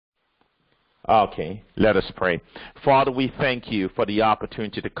Okay, let us pray. Father, we thank you for the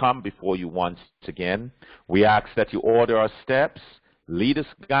opportunity to come before you once again. We ask that you order our steps, lead us,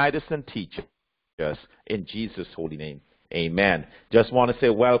 guide us, and teach us in Jesus' holy name. Amen. Just want to say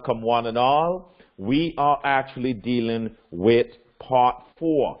welcome one and all. We are actually dealing with part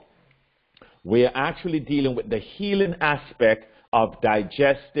 4. We're actually dealing with the healing aspect of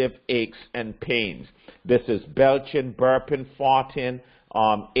digestive aches and pains. This is belching, burping, farting,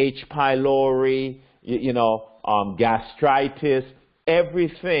 H. pylori, gastritis,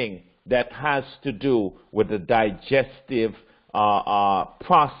 everything that has to do with the digestive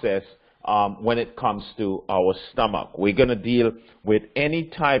process when it comes to our stomach. We're going to deal with any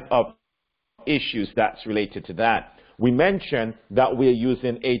type of issues that's related to that. We mentioned that we're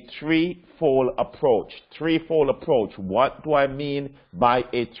using a threefold approach. Threefold approach. What do I mean by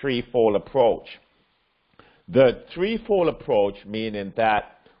a threefold approach? The threefold approach meaning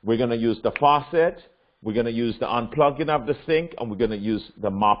that we're going to use the faucet, we're going to use the unplugging of the sink, and we're going to use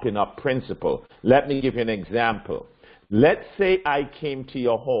the mopping up principle. Let me give you an example. Let's say I came to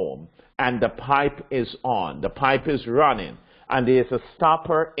your home and the pipe is on, the pipe is running, and there's a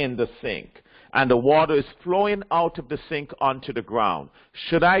stopper in the sink, and the water is flowing out of the sink onto the ground.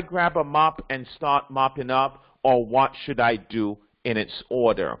 Should I grab a mop and start mopping up, or what should I do in its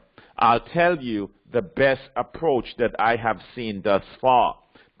order? I'll tell you the best approach that I have seen thus far.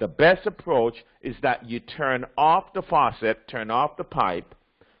 The best approach is that you turn off the faucet, turn off the pipe,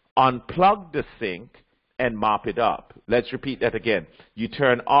 unplug the sink, and mop it up. Let's repeat that again. You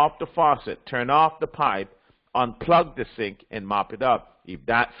turn off the faucet, turn off the pipe, unplug the sink, and mop it up. If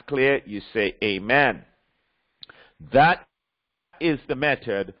that's clear, you say amen. That is the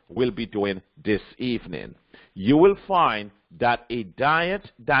method we'll be doing this evening. You will find that a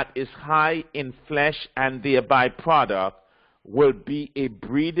diet that is high in flesh and their byproduct will be a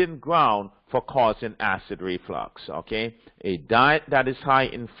breeding ground for causing acid reflux, okay? A diet that is high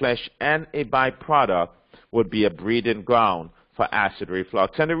in flesh and a byproduct would be a breeding ground for acid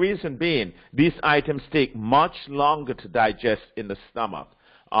reflux. And the reason being, these items take much longer to digest in the stomach.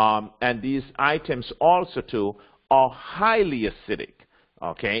 And these items also, too, are highly acidic.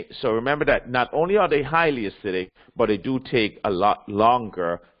 Okay, so remember that not only are they highly acidic, but they do take a lot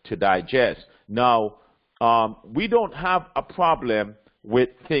longer to digest. Now, we don't have a problem with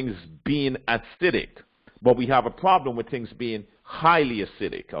things being acidic, but we have a problem with things being highly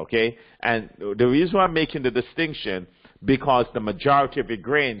acidic, okay? And the reason why I'm making the distinction, because the majority of your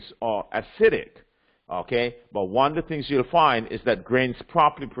grains are acidic, okay? But one of the things you'll find is that grains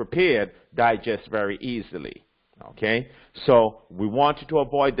properly prepared digest very easily. Okay, so we want you to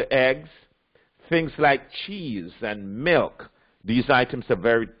avoid the eggs, things like cheese and milk. These items are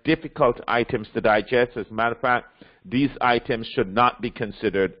very difficult items to digest. As a matter of fact, these items should not be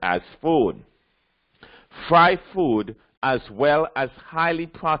considered as food. Fried food as well as highly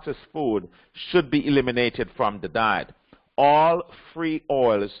processed food should be eliminated from the diet. All free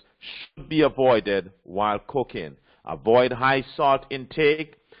oils should be avoided while cooking. Avoid high salt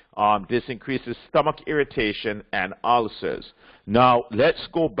intake. This increases stomach irritation and ulcers. Now, let's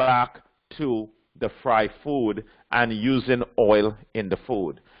go back to the fried food and using oil in the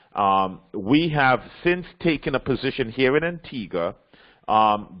food. We have since taken a position here in Antigua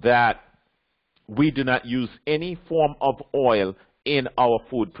that we do not use any form of oil in our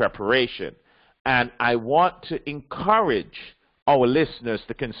food preparation. And I want to encourage our listeners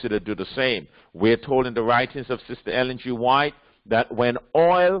to consider do the same. We're told in the writings of Sister Ellen G. White that when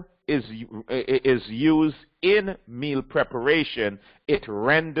oil is used in meal preparation, it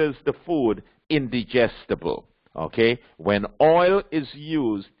renders the food indigestible. Okay? When oil is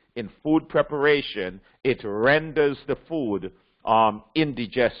used in food preparation, it renders the food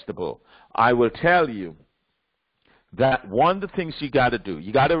indigestible. I will tell you that one of the things you got to do,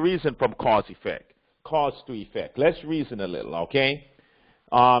 you got to reason from cause to effect. Let's reason a little, okay?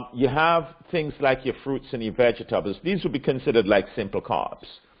 You have things like your fruits and your vegetables. These would be considered like simple carbs.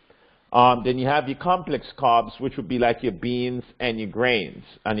 Then you have your complex carbs, which would be like your beans and your grains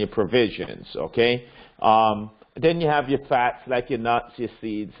and your provisions, okay? Then you have your fats, like your nuts, your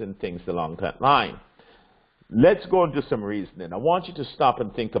seeds, and things along that line. Let's go into some reasoning. I want you to stop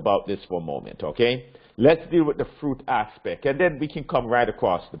and think about this for a moment, okay? Let's deal with the fruit aspect, and then we can come right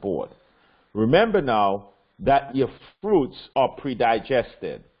across the board. Remember now that your fruits are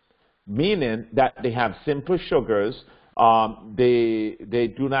pre-digested, meaning that they have simple sugars.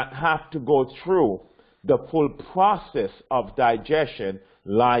 They do not have to go through the full process of digestion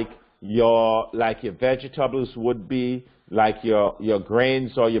like your vegetables would be, like your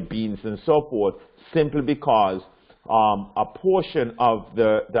grains or your beans and so forth, simply because a portion of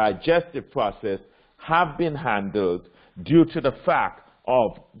the digestive process have been handled due to the fact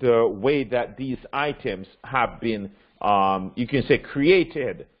of the way that these items have been, you can say,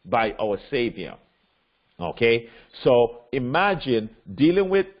 created by our Savior. Okay, so imagine dealing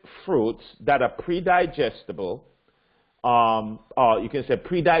with fruits that are pre-digestible, or you can say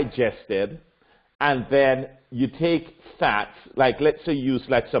pre-digested, and then you take fats, like let's say use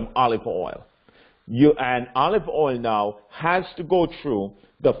like some olive oil. And olive oil now has to go through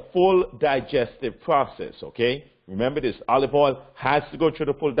the full digestive process, okay? Remember this, olive oil has to go through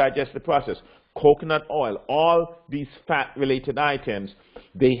the full digestive process. Coconut oil, all these fat-related items,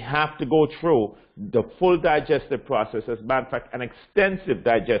 they have to go through the full digestive process. As a matter of fact, an extensive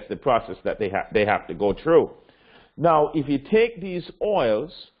digestive process that they have to go through. Now, if you take these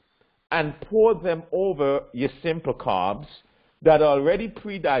oils and pour them over your simple carbs that are already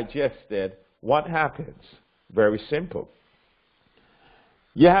pre-digested, what happens? Very simple.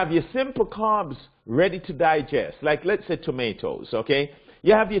 You have your simple carbs ready to digest, like let's say tomatoes, okay?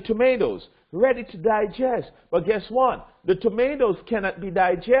 You have your tomatoes ready to digest, but guess what? The tomatoes cannot be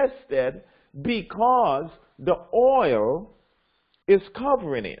digested because the oil is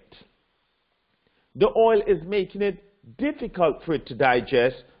covering it. The oil is making it difficult for it to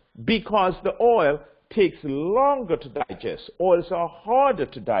digest because the oil takes longer to digest. Oils are harder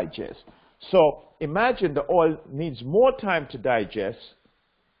to digest. So imagine the oil needs more time to digest.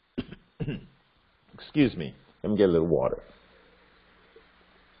 Excuse me, let me get a little water.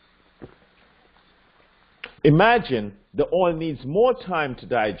 Imagine the oil needs more time to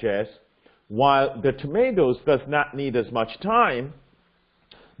digest while the tomatoes does not need as much time,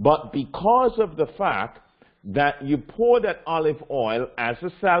 but because of the fact that you pour that olive oil as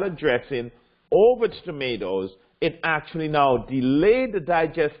a salad dressing over the tomatoes, it actually now delayed the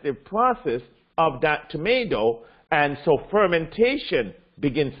digestive process of that tomato, and so fermentation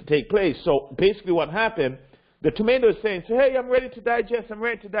begins to take place. So basically what happened, the tomato is saying, hey, I'm ready to digest, I'm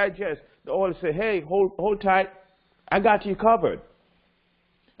ready to digest. The oil say, hey, hold tight, I got you covered.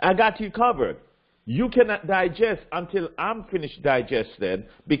 I got you covered. You cannot digest until I'm finished digested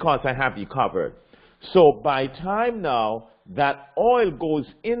because I have you covered. So by time now that oil goes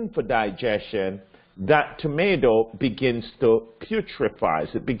in for digestion, that tomato begins to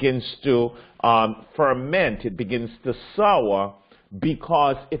putrefy. It begins to ferment. It begins to sour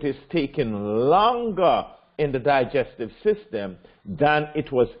because it is taking longer in the digestive system than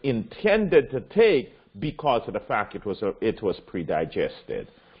it was intended to take because of the fact it was pre-digested.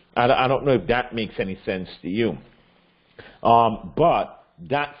 I don't know if that makes any sense to you. But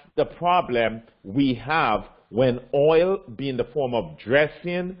that's the problem we have when oil, being the form of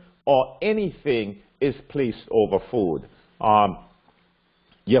dressing or anything, is placed over food.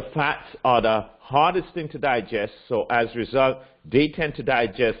 Your fats are the hardest thing to digest, so as a result, they tend to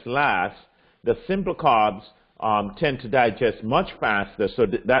digest last. The simple carbs tend to digest much faster, so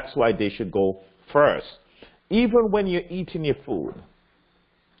that's why they should go first. Even when you're eating your food,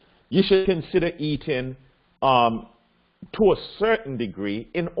 you should consider eating to a certain degree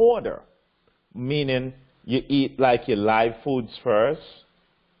in order, meaning you eat like your live foods first,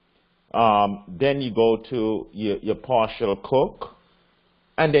 then you go to your partial cook,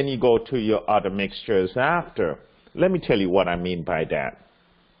 and then you go to your other mixtures after. Let me tell you what I mean by that.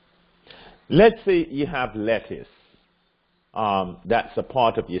 Let's say you have lettuce. That's a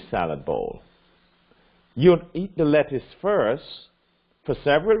part of your salad bowl. You'll eat the lettuce first for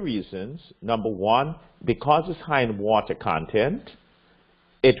several reasons. Number one, because it's high in water content,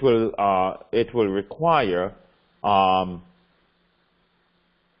 it will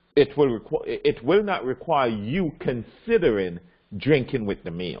not require you considering drinking with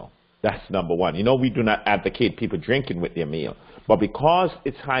the meal. That's number one. You know, we do not advocate people drinking with their meal. But because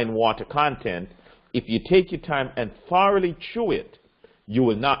it's high in water content, if you take your time and thoroughly chew it, you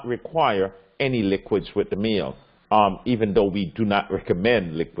will not require any liquids with the meal. Even though we do not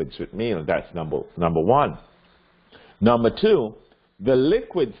recommend liquids with meal. That's number one. Number two, the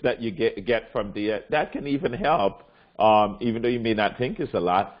liquids that you get from that can even help, even though you may not think it's a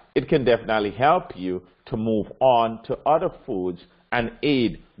lot, it can definitely help you to move on to other foods and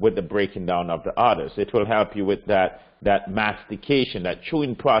aid with the breaking down of the others. It will help you with that mastication, that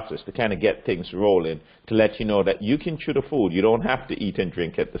chewing process to kind of get things rolling, to let you know that you can chew the food. You don't have to eat and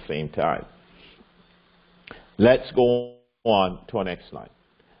drink at the same time. Let's go on to our next slide.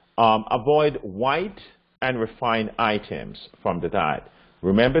 Avoid white and refined items from the diet.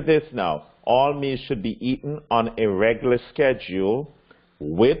 Remember this now. All meals should be eaten on a regular schedule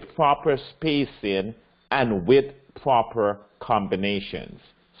with proper spacing and with proper combinations.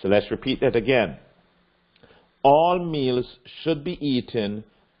 So let's repeat that again. All meals should be eaten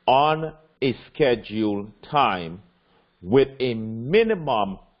on a scheduled time with a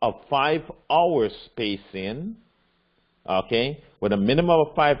minimum of 5 hours spacing, okay, with a minimum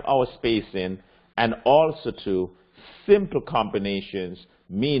of 5 hours spacing, and also to simple combinations,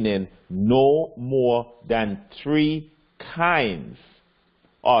 meaning no more than 3 kinds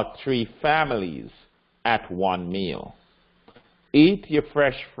or 3 families at one meal. Eat your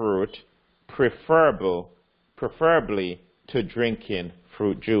fresh fruit, preferably to drinking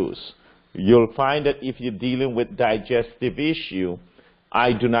fruit juice. You'll find that if you're dealing with digestive issue,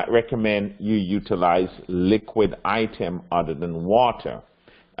 I do not recommend you utilize liquid item other than water.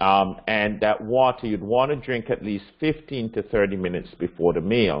 And that water you'd want to drink at least 15 to 30 minutes before the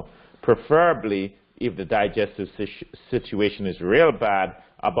meal. Preferably, if the digestive situation is real bad,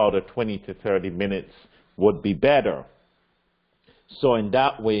 about a 20 to 30 minutes would be better. So in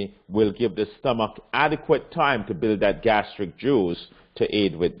that way, we'll give the stomach adequate time to build that gastric juice to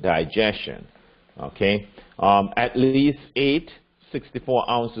aid with digestion. Okay, at least 64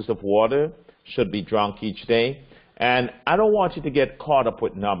 ounces of water should be drunk each day. And I don't want you to get caught up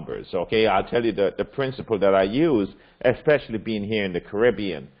with numbers, okay? I'll tell you the principle that I use, especially being here in the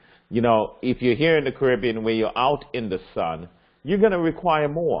Caribbean. You know, if you're here in the Caribbean where you're out in the sun, you're going to require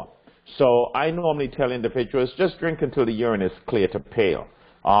more. So I normally tell individuals, just drink until the urine is clear to pale.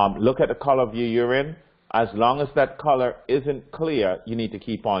 Look at the color of your urine. As long as that color isn't clear, you need to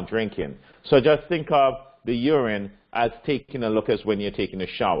keep on drinking. So just think of the urine as taking a look as when you're taking a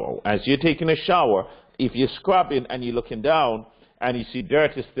shower. As you're taking a shower, if you're scrubbing and you're looking down and you see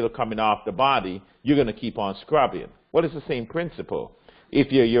dirt is still coming off the body, you're going to keep on scrubbing. Well, it's the same principle.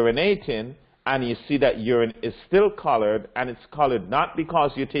 If you're urinating and you see that urine is still colored, and it's colored not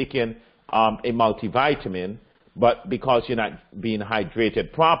because you're taking a multivitamin, but because you're not being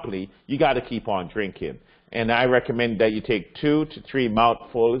hydrated properly, you got to keep on drinking. And I recommend that you take 2 to 3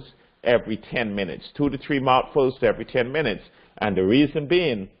 mouthfuls every 10 minutes. 2 to 3 mouthfuls every 10 minutes. And the reason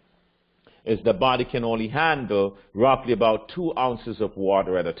being is the body can only handle roughly about 2 ounces of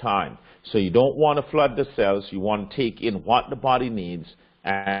water at a time. So you don't want to flood the cells. You want to take in what the body needs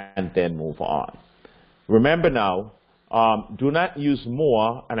and then move on. Remember now, do not use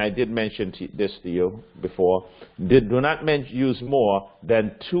more, and I did mention this to you before, do not use more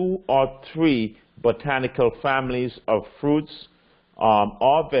than 2 or 3 botanical families of fruits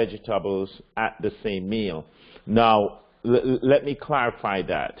or vegetables at the same meal. Now, let me clarify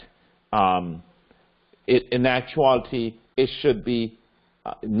that. In actuality, it should be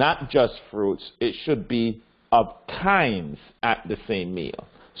not just fruits, it should be of kinds at the same meal.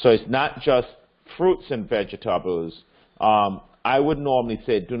 So it's not just fruits and vegetables. I would normally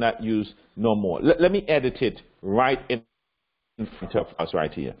say do not use no more. Let me edit it right in front of us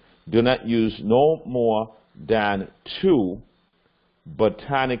right here. Do not use no more than 2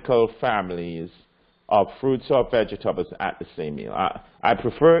 botanical families of fruits or vegetables at the same meal. I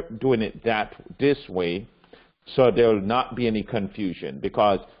prefer doing it this way so there will not be any confusion,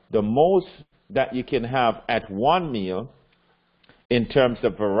 because the most that you can have at one meal in terms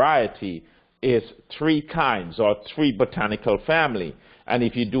of variety is 3 kinds or 3 botanical family. And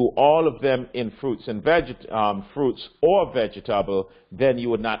if you do all of them in fruits and fruits or vegetable, then you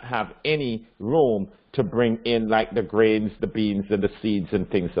would not have any room to bring in like the grains, the beans, and the seeds and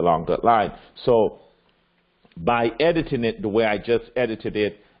things along that line. So by editing it the way I just edited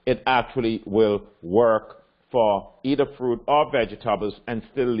it, it actually will work for either fruit or vegetables and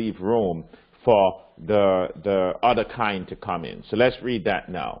still leave room for the other kind to come in. So let's read that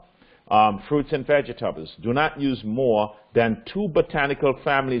now. Fruits and vegetables. Do not use more than 2 botanical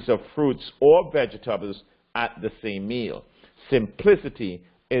families of fruits or vegetables at the same meal. Simplicity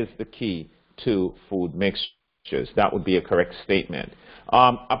is the key to food mixtures. That would be a correct statement.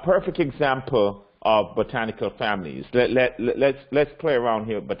 A perfect example of botanical families. Let's play around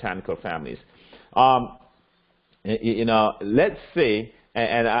here with botanical families. You know, let's say,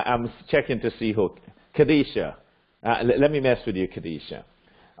 and I'm checking to see who, Kadisha. Let me mess with you, Kadisha.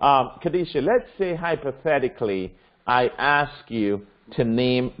 Kadisha, let's say hypothetically I ask you to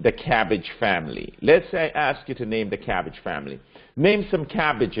name the cabbage family. Let's say I ask you to name the cabbage family. Name some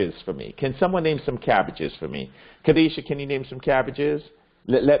cabbages for me. Can someone name some cabbages for me? Kadisha, can you name some cabbages?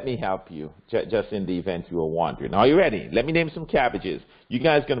 Let me help you, just in the event you were wondering. Are you ready? Let me name some cabbages. You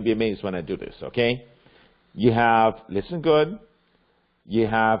guys are going to be amazed when I do this, okay? You have, listen good, you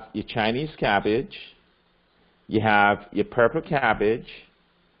have your Chinese cabbage, you have your purple cabbage,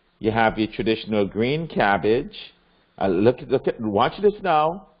 you have your traditional green cabbage. Watch this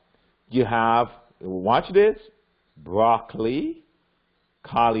now. You have, watch this, broccoli,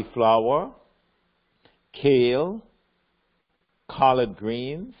 cauliflower, kale, collard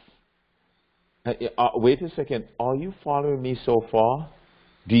greens. Wait a second. Are you following me so far?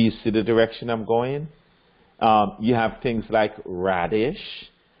 Do you see the direction I'm going? You have things like radish.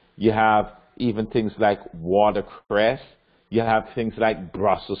 You have even things like watercress. You have things like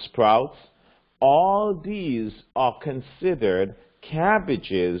Brussels sprouts. All these are considered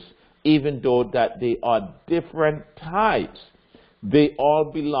cabbages, even though that they are different types. They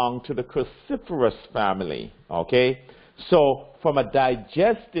all belong to the cruciferous family, okay? So from a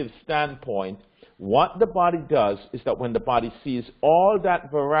digestive standpoint, what the body does is that when the body sees all that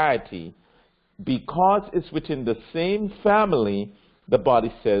variety, because it's within the same family, the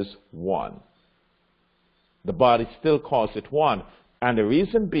body says one. The body still calls it one. And the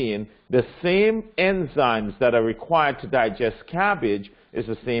reason being, the same enzymes that are required to digest cabbage is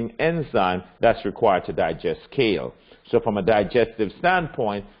the same enzyme that's required to digest kale. So from a digestive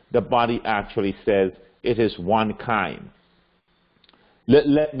standpoint, the body actually says it is one kind.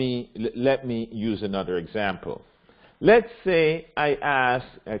 Let me use another example. Let's say I ask,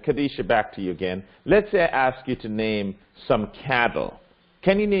 Kadisha, back to you again. Let's say I ask you to name some cattle.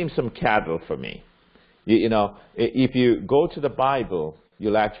 Can you name some cattle for me? You know, if you go to the Bible,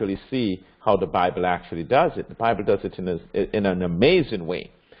 you'll actually see how the Bible actually does it. The Bible does it in an amazing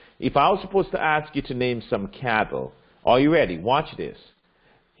way. If I was supposed to ask you to name some cattle, are you ready? Watch this.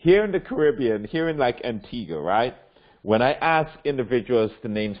 Here in the Caribbean, here in like Antigua, right? When I ask individuals to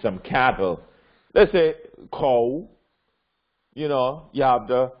name some cattle, let's say cow. You know, you have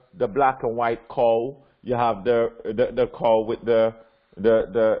the black and white cow. You have the cow with the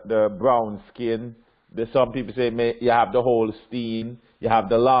brown skin. Some people say you have the Holstein. You have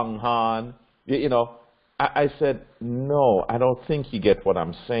the Longhorn. You know, I said, no, I don't think you get what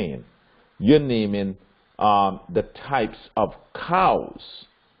I'm saying. You're naming the types of cows.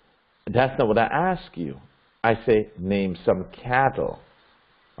 That's not what I ask you. I say, name some cattle.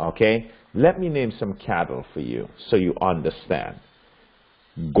 Okay? Let me name some cattle for you so you understand.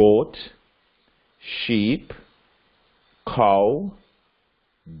 Goat, sheep, cow,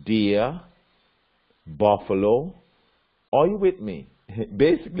 deer, buffalo. Are you with me?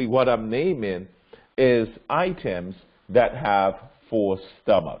 Basically, what I'm naming is items that have 4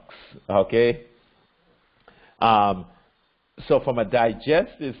 stomachs. Okay? So from a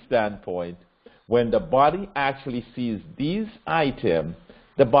digestive standpoint, when the body actually sees these items,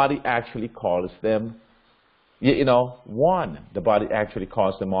 the body actually calls them, you know, one. The body actually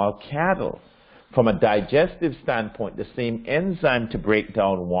calls them all cattle. From a digestive standpoint, the same enzyme to break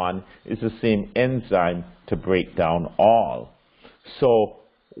down one is the same enzyme to break down all. So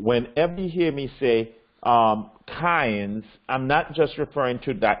whenever you hear me say kinds, I'm not just referring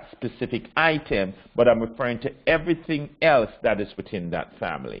to that specific item, but I'm referring to everything else that is within that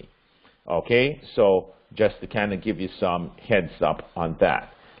family. Okay, so just to kind of give you some heads up on that.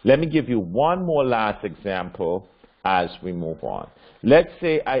 Let me give you one more last example as we move on. Let's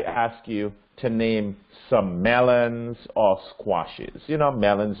say I ask you to name some melons or squashes. You know,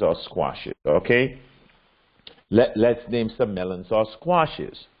 melons or squashes, okay? Let's name some melons or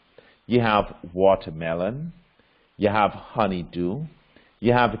squashes. You have watermelon, you have honeydew,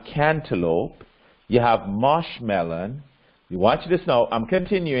 you have cantaloupe, you have marshmallow. You watch this now, I'm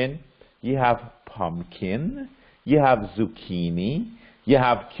continuing. You have pumpkin, you have zucchini, you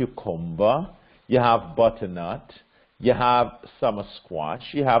have cucumber, you have butternut, you have summer squash,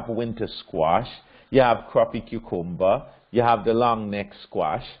 you have winter squash, you have crappie cucumber, you have the long neck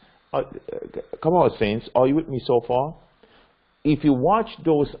squash. Come on, saints, are you with me so far? If you watch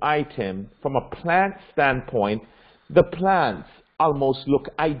those items from a plant standpoint, the plants almost look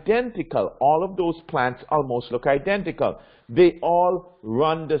identical. All of those plants almost look identical. They all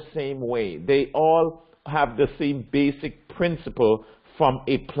run the same way. They all have the same basic principle from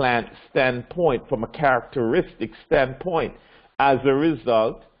a plant standpoint, from a characteristic standpoint. As a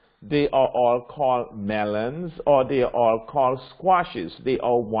result, they are all called melons or they are all called squashes. They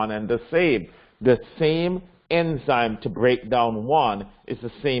are one and the same. The same enzyme to break down one is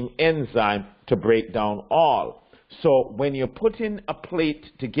the same enzyme to break down all. So when you're putting a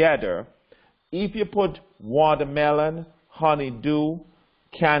plate together, if you put watermelon, honeydew,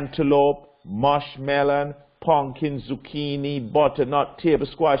 cantaloupe, marshmallow, pumpkin, zucchini, butternut, table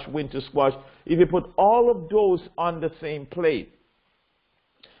squash, winter squash, if you put all of those on the same plate,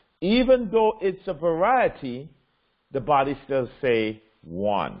 even though it's a variety, the body still say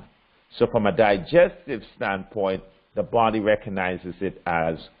one. So from a digestive standpoint, the body recognizes it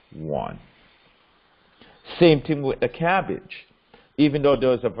as one. Same thing with the cabbage. Even though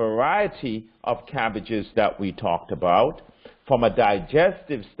there's a variety of cabbages that we talked about, from a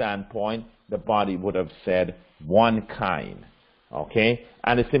digestive standpoint, the body would have said one kind. Okay?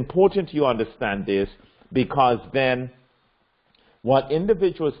 And it's important you understand this, because then what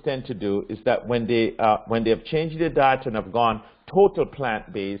individuals tend to do is that when they have changed their diet and have gone total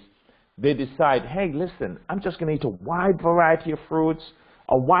plant-based, they decide, hey, listen, I'm just going to eat a wide variety of fruits,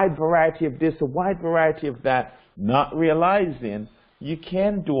 a wide variety of this, a wide variety of that, not realizing you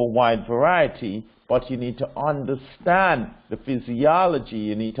can do a wide variety, but you need to understand the physiology,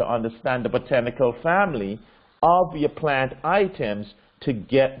 you need to understand the botanical family of your plant items to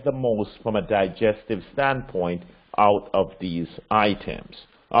get the most from a digestive standpoint out of these items.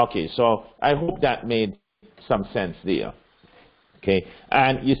 Okay, so I hope that made some sense there. Okay,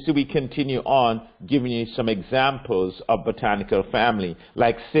 and you see we continue on giving you some examples of botanical family,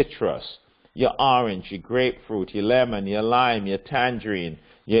 like citrus, your orange, your grapefruit, your lemon, your lime, your tangerine,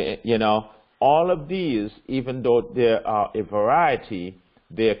 you know, all of these, even though there are a variety,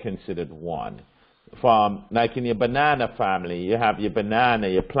 they're considered one. From, like in your banana family, you have your banana,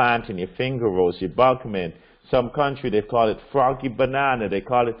 your plantain, your finger rose, your buckman. Some country, they call it froggy banana, they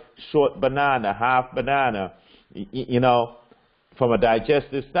call it short banana, half banana. You know, from a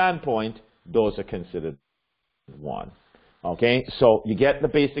digestive standpoint, those are considered one. Okay, so you get the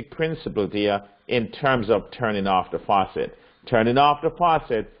basic principle there in terms of turning off the faucet. Turning off the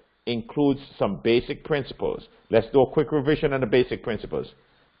faucet includes some basic principles. Let's do a quick revision on the basic principles.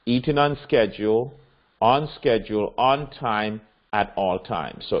 Eating on schedule, on time, at all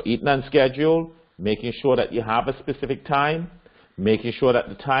times. So eating on schedule, making sure that you have a specific time, making sure that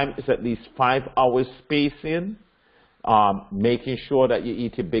the time is at least 5 hours spacing, making sure that you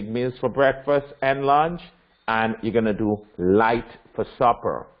eat your big meals for breakfast and lunch, and you're going to do light for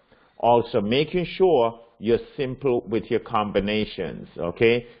supper. Also making sure you're simple with your combinations,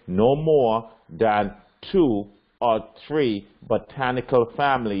 okay? No more than 2 or 3 botanical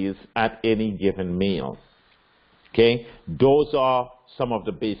families at any given meal. Okay, those are some of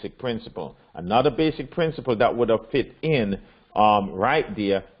the basic principles. Another basic principle that would have fit in right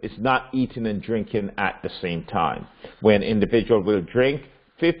there is not eating and drinking at the same time. When individual will drink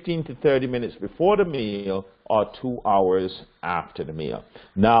 15 to 30 minutes before the meal or 2 hours after the meal.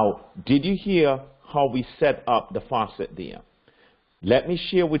 Now, did you hear how we set up the faucet there? Let me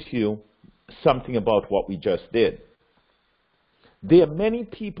share with you something about what we just did. There are many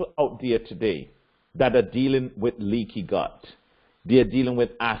people out there today that are dealing with leaky gut. They are dealing with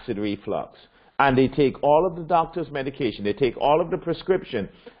acid reflux. And they take all of the doctor's medication. They take all of the prescription.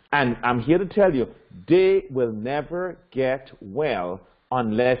 And I'm here to tell you, they will never get well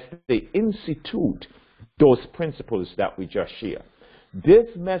unless they institute those principles that we just shared. This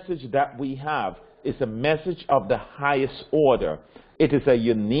message that we have is a message of the highest order. It is a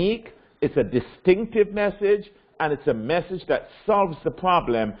unique, it's a distinctive message, and it's a message that solves the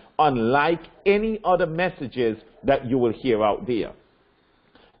problem unlike any other messages that you will hear out there.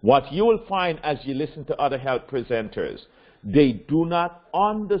 What you will find as you listen to other health presenters, they do not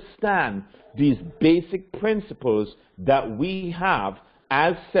understand these basic principles that we have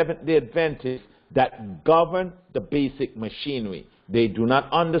as Seventh-day Adventists that govern the basic machinery. They do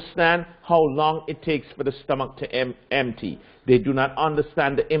not understand how long it takes for the stomach to empty. They do not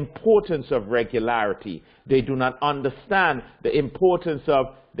understand the importance of regularity. They do not understand the importance of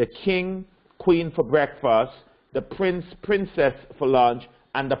the king, queen for breakfast, the prince, princess for lunch,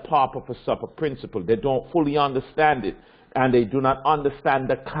 and the pauper for supper principle. They don't fully understand it. And they do not understand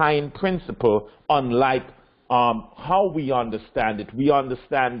the kind principle, unlike how we understand it. We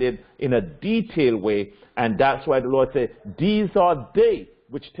understand it in a detailed way, and that's why the Lord said, these are they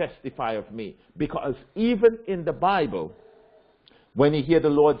which testify of me. Because even in the Bible, when you hear the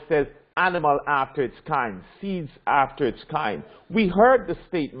Lord says, animal after its kind, seeds after its kind, we heard the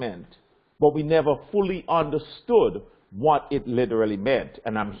statement, but we never fully understood what it literally meant.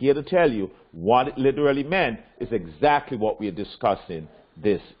 And I'm here to tell you what it literally meant is exactly what we are discussing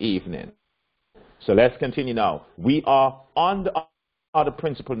this evening. So let's continue now. We are on the other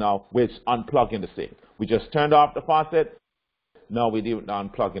principle now, which is unplugging the sink. We just turned off the faucet. Now we do the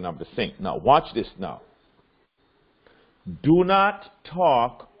unplugging of the sink. Now watch this now. Do not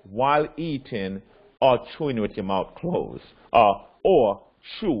talk while eating or chewing with your mouth closed. Or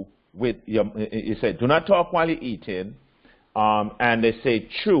chew with your, you say, do not talk while you're eating. And they say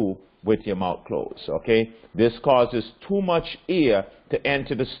chew with your mouth closed, okay? This causes too much air to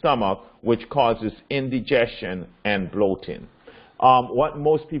enter the stomach, which causes indigestion and bloating. What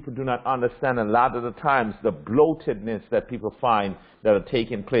most people do not understand, a lot of the times, the bloatedness that people find that are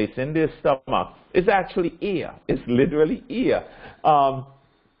taking place in their stomach is actually air. It's literally air.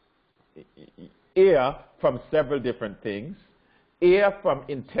 Air from several different things. air from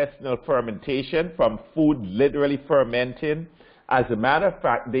intestinal fermentation, from food literally fermenting. As a matter of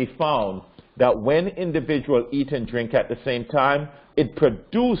fact, they found that when individuals eat and drink at the same time, it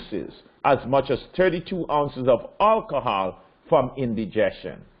produces as much as 32 ounces of alcohol from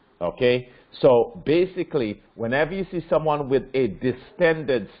indigestion. Okay? So basically, whenever you see someone with a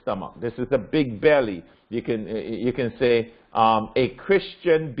distended stomach, this is a big belly, you can say a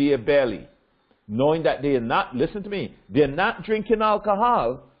Christian beer belly, knowing that they are not, listen to me, they're not drinking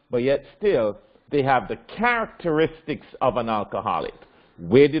alcohol, but yet still they have the characteristics of an alcoholic.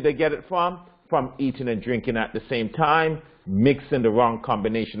 Where did they get it from? From eating and drinking at the same time, mixing the wrong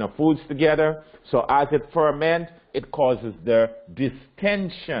combination of foods together. So as it ferments, it causes the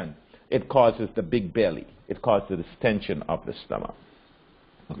distension. It causes the big belly. It causes the distension of the stomach.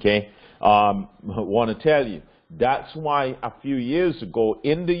 Okay? I want to tell you, that's why a few years ago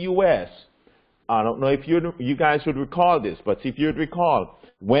in the U.S., I don't know if you guys would recall this, but if you'd recall,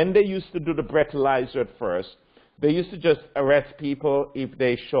 when they used to do the breathalyzer at first, they used to just arrest people if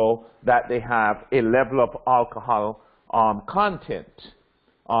they show that they have a level of alcohol content.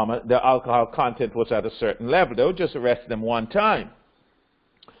 The alcohol content was at a certain level. They would just arrest them one time.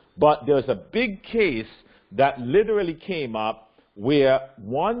 But there's a big case that literally came up where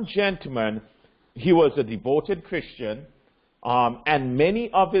one gentleman, he was a devoted Christian, and many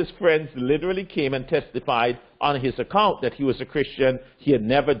of his friends literally came and testified on his account that he was a Christian, he had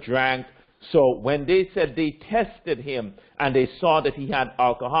never drank. So when they said they tested him and they saw that he had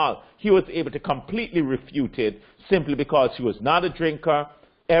alcohol, he was able to completely refute it simply because he was not a drinker.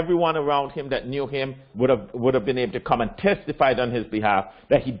 Everyone around him that knew him would have been able to come and testify on his behalf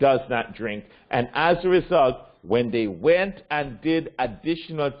that he does not drink. And as a result, when they went and did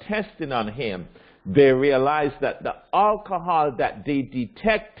additional testing on him, they realized that the alcohol that they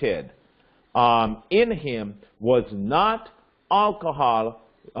detected in him was not alcohol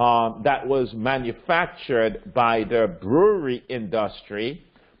that was manufactured by the brewery industry,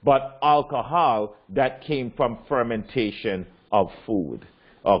 but alcohol that came from fermentation of food.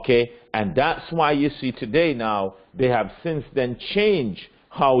 Okay? And that's why you see today now, they have since then changed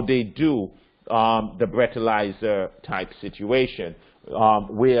how they do the breathalyzer type situation,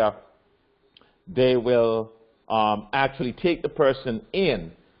 where they will actually take the person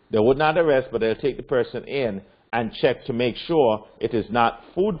in. They would not arrest, but they'll take the person in and check to make sure it is not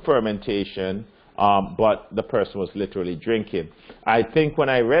food fermentation, but the person was literally drinking. I think when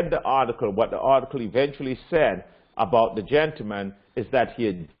I read the article, what the article eventually said about the gentleman is that he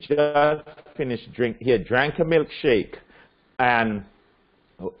had just finished he had drank a milkshake, and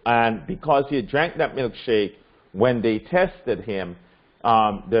because he had drank that milkshake, when they tested him,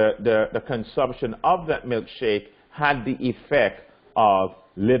 the consumption of that milkshake had the effect of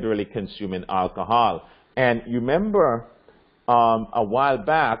literally consuming alcohol. And you remember a while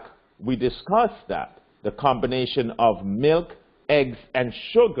back we discussed that the combination of milk, eggs, and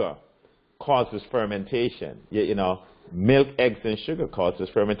sugar causes fermentation. You know, milk, eggs, and sugar causes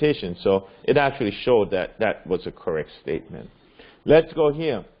fermentation. So it actually showed that that was a correct statement. Let's go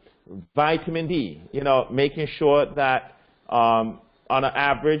here. Vitamin D, you know, making sure that on an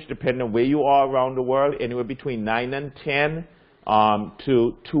average, depending on where you are around the world, anywhere between 9 and 10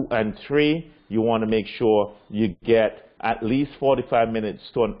 to 2 and 3, you want to make sure you get at least 45 minutes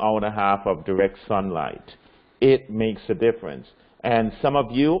to an hour and a half of direct sunlight. It makes a difference. And some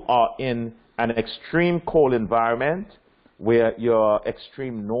of you are in an extreme cold environment where you're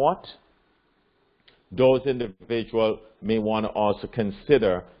extreme north. Those individuals may want to also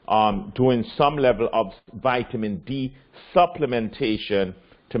consider doing some level of vitamin D supplementation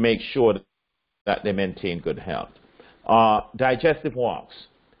to make sure that they maintain good health. Digestive walks.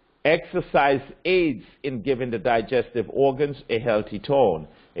 Exercise aids in giving the digestive organs a healthy tone.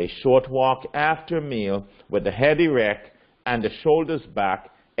 A short walk after a meal with the head erect and the shoulders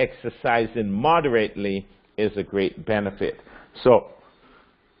back, exercising moderately, is a great benefit. So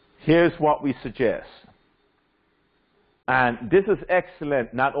here's what we suggest. And this is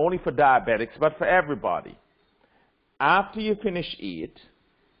excellent not only for diabetics, but for everybody. After you finish eat,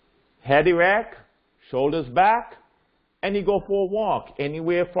 head erect, shoulders back, and you go for a walk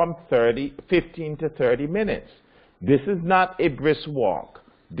anywhere from 15 to 30 minutes. This is not a brisk walk.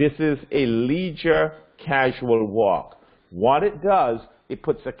 This is a leisure, casual walk. What it does, it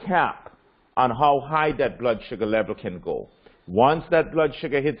puts a cap on how high that blood sugar level can go. Once that blood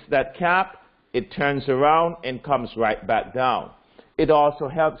sugar hits that cap, it turns around and comes right back down. It also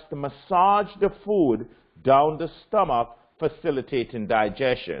helps to massage the food down the stomach, facilitating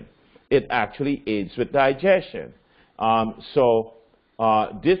digestion. It actually aids with digestion.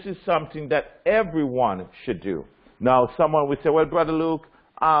 This is something that everyone should do. Now, someone would say, well, Brother Luke,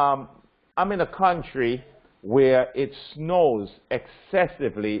 I'm in a country where it snows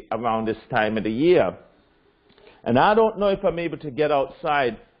excessively around this time of the year. And I don't know if I'm able to get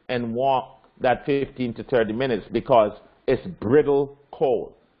outside and walk that 15 to 30 minutes because it's brittle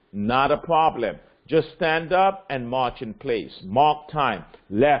cold. Not a problem. Just stand up and march in place. Mark time.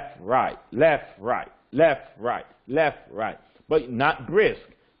 Left, right, left, right, left, right, left, right. But not brisk,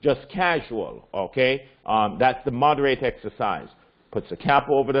 just casual, okay? That's the moderate exercise. Puts a cap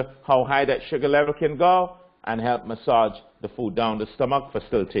over how high that sugar level can go and help massage the food down the stomach,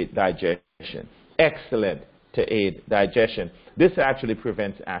 facilitate digestion. Excellent to aid digestion. This actually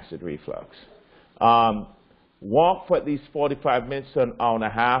prevents acid reflux. Walk for at least 45 minutes to an hour and a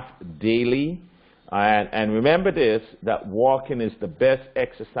half daily. And remember this, that walking is the best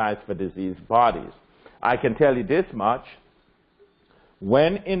exercise for diseased bodies. I can tell you this much.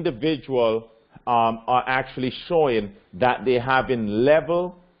 When individuals are actually showing that they have a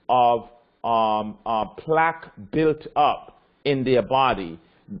level of plaque built up in their body,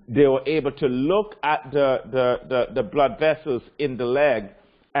 they were able to look at the blood vessels in the leg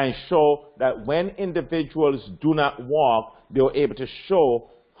and show that when individuals do not walk, they were able to show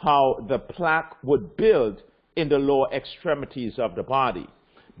how the plaque would build in the lower extremities of the body.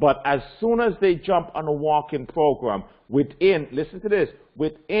 But as soon as they jump on a walking program, within, listen to this,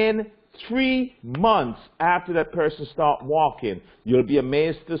 within 3 months after that person start walking, you'll be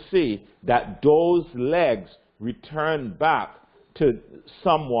amazed to see that those legs return back to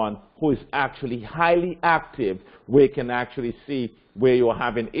someone who is actually highly active, where you can actually see where you're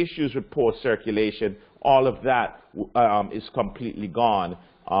having issues with poor circulation. All of that is completely gone.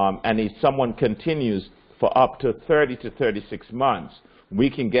 And if someone continues for up to 30 to 36 months, we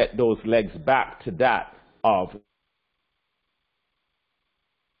can get those legs back to that of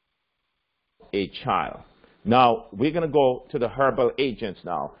a child. Now, we're going to go to the herbal agents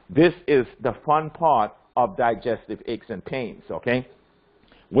now. This is the fun part of digestive aches and pains, okay?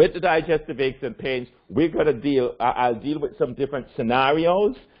 With the digestive aches and pains, we're going to I'll deal with some different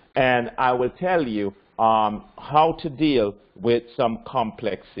scenarios, and I will tell you how to deal with some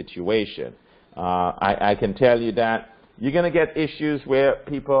complex situation. I can tell you that you're going to get issues where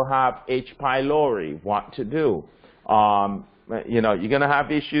people have H. pylori, what to do. You know, you're going to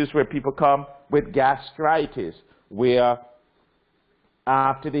have issues where people come with gastritis, where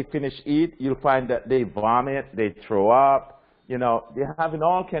after they finish eat, you'll find that they vomit, they throw up. You know, they're having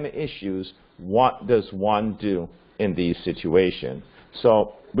all kind of issues. What does one do in these situations?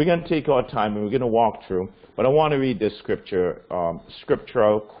 So we're going to take our time and we're going to walk through. But I want to read this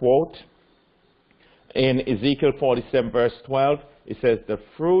scriptural quote. In Ezekiel 47, verse 12, it says, "The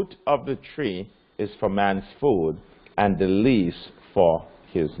fruit of the tree is for man's food, and the leaves for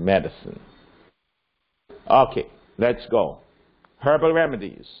his medicine." Okay, let's go. Herbal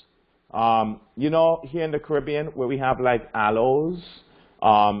remedies. You know, here in the Caribbean, where we have like aloes,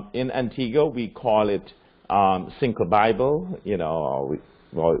 in Antigua, we call it Cinco Bible, you know,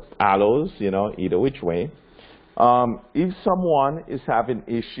 or aloes, you know, either which way. If someone is having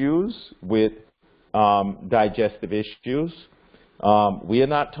issues with digestive issues, we are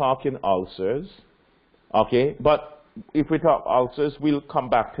not talking ulcers, okay? But if we talk ulcers, we'll come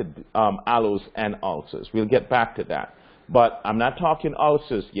back to aloes and ulcers. We'll get back to that. But I'm not talking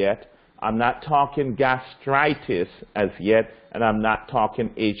ulcers yet. I'm not talking gastritis as yet, and I'm not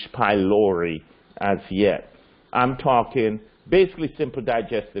talking H. pylori as yet. I'm talking basically simple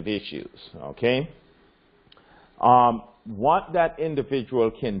digestive issues, okay? What that individual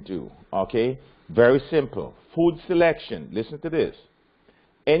can do, okay? Very simple. Food selection. Listen to this.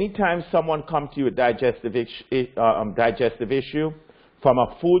 Anytime someone comes to you with digestive issue, from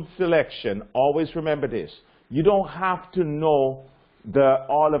a food selection, always remember this. You don't have to know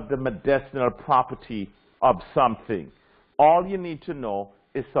all of the medicinal property of something. All you need to know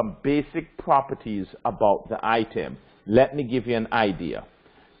is some basic properties about the item. Let me give you an idea.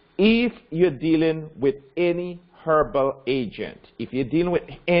 If you're dealing with any herbal agent,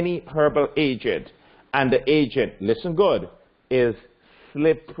 and the agent, listen good, is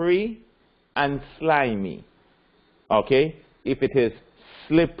slippery and slimy, okay? If it is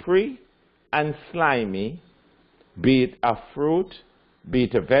slippery and slimy, be it a fruit, be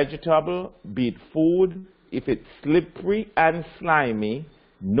it a vegetable, be it food, if it's slippery and slimy,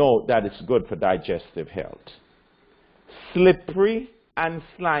 know that it's good for digestive health. Slippery and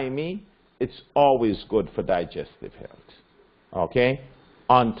slimy, it's always good for digestive health, okay?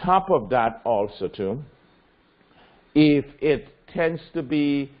 On top of that also too, if it tends to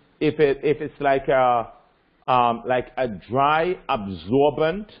be, if it's like a dry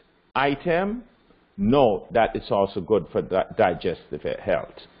absorbent item, know that it's also good for digestive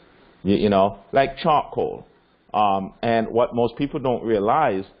health. You know, like charcoal. And what most people don't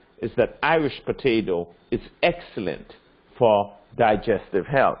realize is that Irish potato is excellent for digestive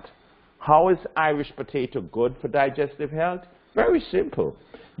health. How is Irish potato good for digestive health? Very simple.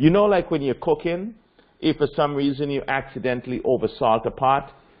 You know, like when you're cooking, if for some reason you accidentally oversalt a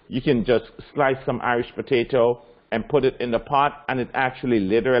pot, you can just slice some Irish potato and put it in the pot, and it actually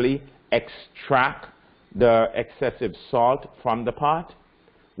literally extracts the excessive salt from the pot.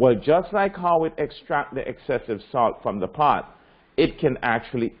 Well, just like how it extracts the excessive salt from the pot, it can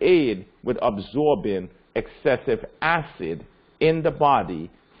actually aid with absorbing excessive acid in the body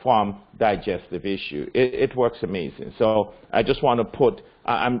from digestive issue. It works amazing. So I just want to put,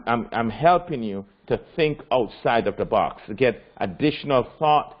 I'm helping you to think outside of the box, to get additional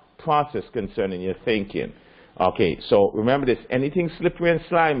thought process concerning your thinking. Okay, so remember this, anything slippery and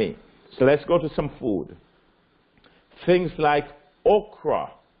slimy. So let's go to some food. Things like okra,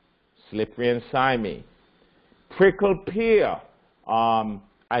 slippery and slimy. Prickled pear,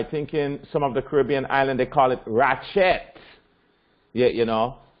 I think in some of the Caribbean islands they call it rachet. Yeah, you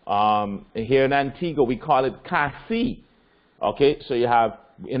know, here in Antigua we call it cassie. Okay, so you have,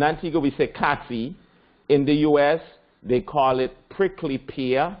 in Antigua we say cassie. In the US they call it prickly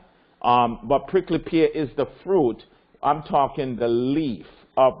pear. But prickly pear is the fruit. I'm talking the leaf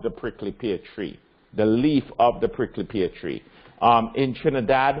of the prickly pear tree. The leaf of the prickly pear tree. In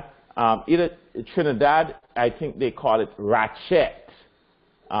Trinidad, I think they call it rachet.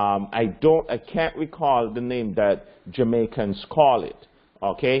 I can't recall the name that Jamaicans call it.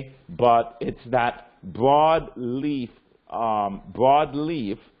 Okay, but it's that broad leaf from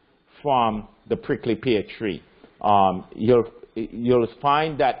the prickly pear tree. You'll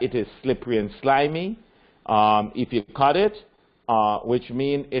find that it is slippery and slimy if you cut it, which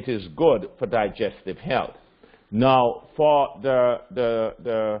means it is good for digestive health. Now, for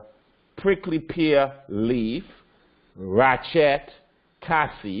the prickly pear leaf, rachet,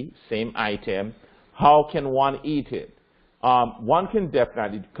 cassie, same item, how can one eat it? One can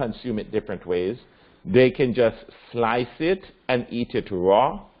definitely consume it different ways. They can just slice it and eat it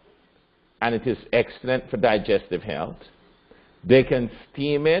raw, and it is excellent for digestive health. They can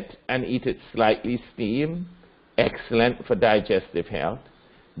steam it and eat it slightly steamed, excellent for digestive health.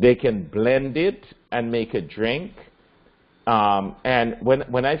 They can blend it and make a drink. And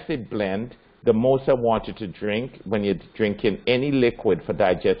when I say blend, the most I want you to drink when you're drinking any liquid for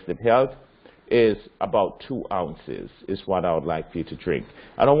digestive health is about 2 ounces is what I would like for you to drink.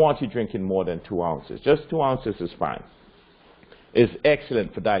 I don't want you drinking more than 2 ounces. Just 2 ounces is fine. It's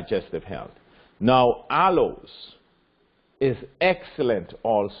excellent for digestive health. Now, aloes is excellent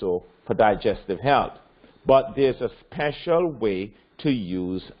also for digestive health, but there's a special way to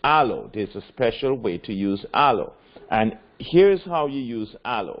use aloe. There's a special way to use aloe. And here's how you use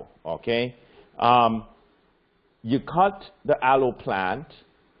aloe, okay? You cut the aloe plant,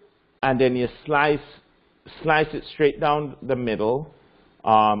 and then you slice it straight down the middle.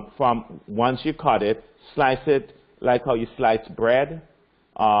 Once you cut it, slice it like how you slice bread.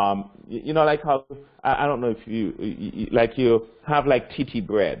 You know, like how, I don't know if you have like titi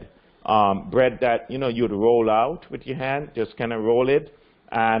bread. Bread that, you know, you'd roll out with your hand, just kind of roll it,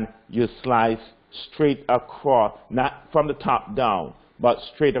 and you slice straight across, not from the top down, but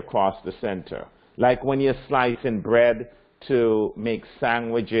straight across the center. Like when you're slicing bread to make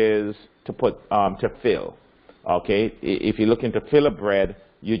sandwiches, to put, to fill. Okay, if you're looking to fill a bread,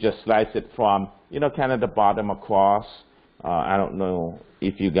 you just slice it from, you know, kind of the bottom across. I don't know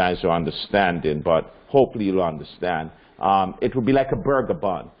if you guys are understanding, but hopefully you'll understand. It would be like a burger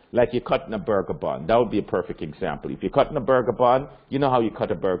bun, like you're cutting a burger bun. That would be a perfect example. If you're cutting a burger bun, you know how you cut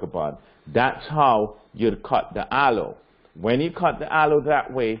a burger bun. That's how you'd cut the aloe. When you cut the aloe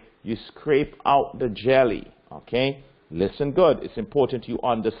that way, you scrape out the jelly, okay? Listen good. It's important you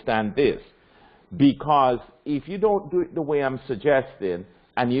understand this. Because if you don't do it the way I'm suggesting,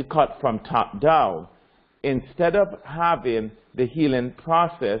 and you cut from top down, instead of having the healing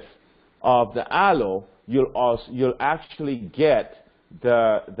process of the aloe, you'll actually get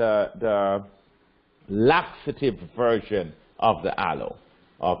the laxative version of the aloe.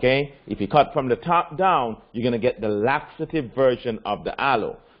 Okay? If you cut from the top down, you're going to get the laxative version of the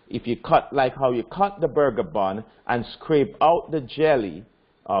aloe. If you cut like how you cut the burger bun and scrape out the jelly,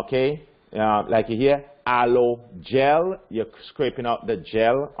 okay, like you hear, aloe gel, you're scraping out the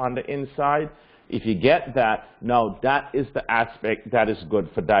gel on the inside. If you get that, now that is the aspect that is good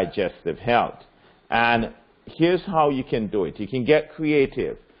for digestive health. And here's how you can do it. You can get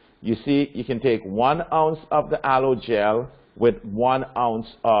creative. You see, you can take 1 ounce of the aloe gel with 1 ounce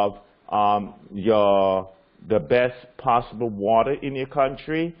of the best possible water in your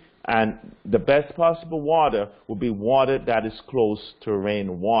country, and the best possible water would be water that is close to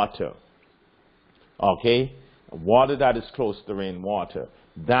rainwater. Okay? Water that is close to rainwater.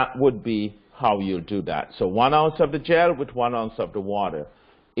 That would be how you do that. So 1 ounce of the gel with 1 ounce of the water.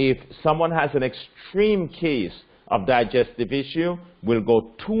 If someone has an extreme case of digestive issue, we'll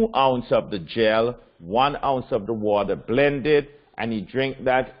go 2 ounces of the gel, 1 ounce of the water blended, and you drink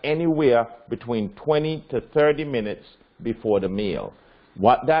that anywhere between 20 to 30 minutes before the meal.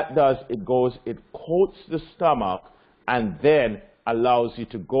 What that does, it coats the stomach and then allows you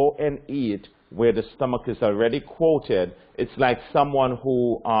to go and eat where the stomach is already coated. It's like someone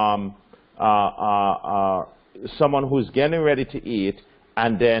who's getting ready to eat,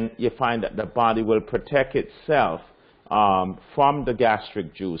 and then you find that the body will protect itself from the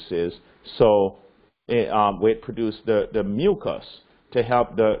gastric juices, so it produces the mucus to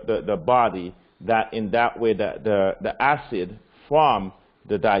help the body, that in that way that the acid from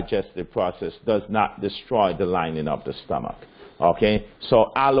the digestive process does not destroy the lining of the stomach. Okay,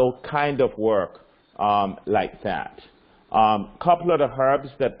 so aloe kind of work like that. Couple of the herbs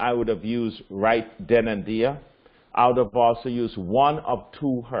that I would have used right then and there, I would have also used one of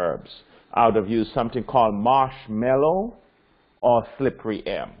 2 herbs. I would have used something called marshmallow or slippery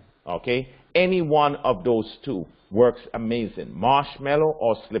elm. Okay, any one of those 2 works amazing. Marshmallow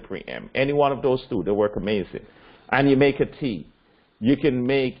or slippery elm, any one of those 2, they work amazing. And you make a tea. You can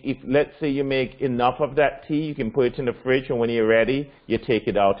make, let's say you make enough of that tea, you can put it in the fridge, and when you're ready, you take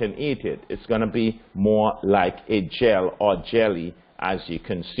it out and eat it. It's going to be more like a gel or jelly as you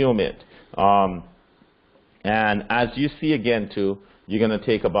consume it. And as you see again too, you're going to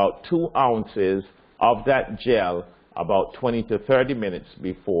take about 2 ounces of that gel about 20 to 30 minutes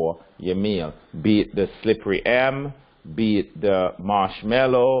before your meal. Be it the slippery elm, be it the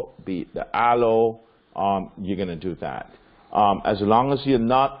marshmallow, be it the aloe, you're going to do that. As long as you're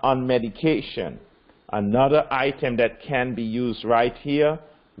not on medication. Another item that can be used right here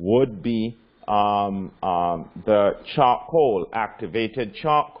would be the charcoal, activated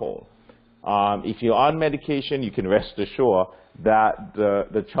charcoal. If you're on medication, you can rest assured that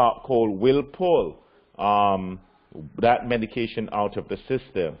the charcoal will pull that medication out of the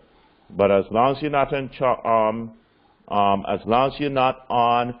system. But as long as you're not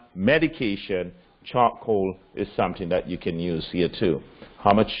on medication, charcoal is something that you can use here too.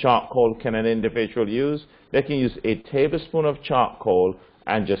 How much charcoal can an individual use? They can use a tablespoon of charcoal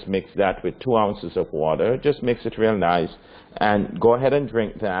and just mix that with 2 ounces of water. Just mix it real nice and go ahead and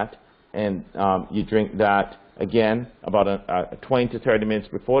drink that. And you drink that again about 20 to 30 minutes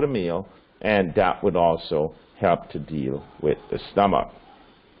before the meal, and that would also help to deal with the stomach.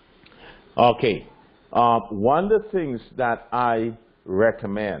 Okay, one of the things that I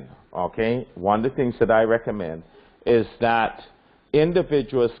recommend, is that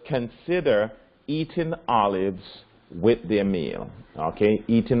individuals consider eating olives with their meal. Okay,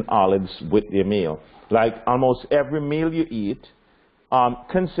 eating olives with their meal. Like almost every meal you eat,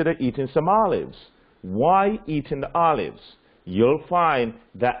 consider eating some olives. Why eating the olives? You'll find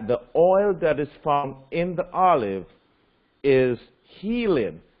that the oil that is found in the olive is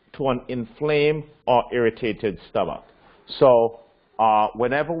healing to an inflamed or irritated stomach. So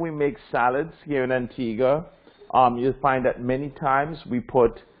whenever we make salads here in Antigua, you'll find that many times we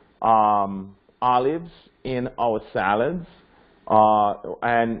put olives in our salads,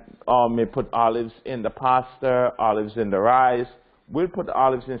 and we put olives in the pasta, olives in the rice. We'll put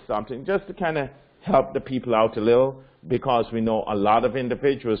olives in something just to kind of help the people out a little, because we know a lot of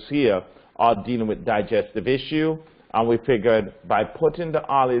individuals here are dealing with digestive issue, and we figured by putting the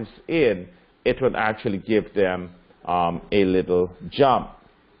olives in, it would actually give them a little jump.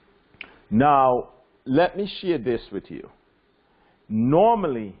 Now, let me share this with you.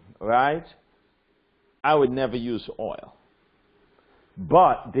 Normally, right, I would never use oil.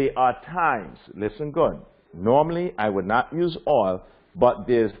 But there are times, listen good, normally I would not use oil, but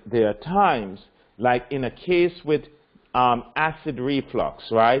there are times, like in a case with acid reflux,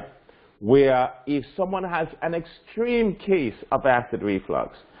 right, where if someone has an extreme case of acid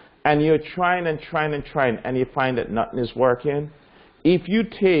reflux, and you're trying and trying and trying, and you find that nothing is working, if you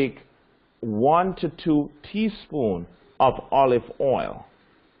take 1 to 2 teaspoons of olive oil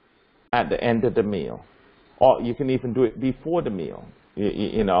at the end of the meal, or you can even do it before the meal,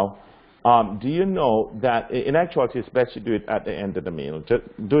 you know, do you know that in actuality it's best to do it at the end of the meal? Just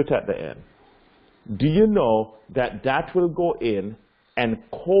do it at the end. Do you know that that will go in and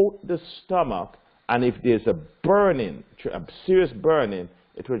coat the stomach, and if there's a burning, a serious burning,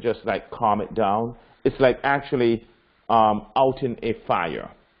 it will just like calm it down. It's like actually outing a fire.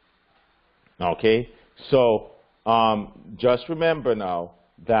 Okay, so just remember now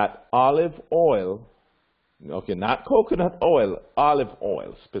that olive oil, okay, not coconut oil, olive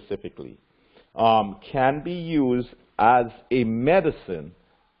oil specifically, can be used as a medicine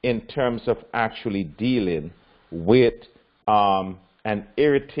in terms of actually dealing with an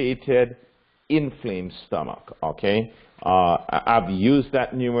irritated, inflamed stomach, okay? I've used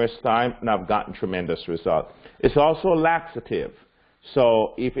that numerous times and I've gotten tremendous results. It's also laxative.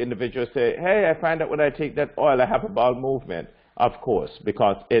 So if individuals say, hey, I find that when I take that oil, I have a bowel movement, of course,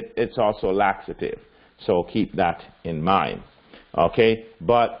 because it's also laxative. So keep that in mind, okay?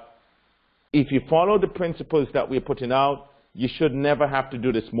 But if you follow the principles that we're putting out, you should never have to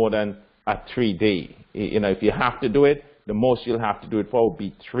do this more than a 3-day. You know, if you have to do it, the most you'll have to do it for will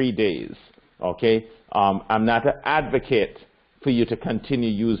be 3 days, okay? I'm not an advocate for you to continue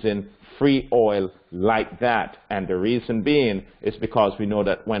using free oil like that. And the reason being is because we know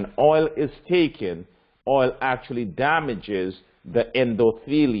that when oil is taken, oil actually damages the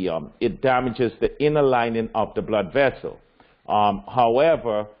endothelium. It damages the inner lining of the blood vessel.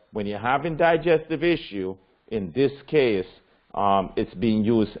 However, when you're having digestive issue, in this case, it's being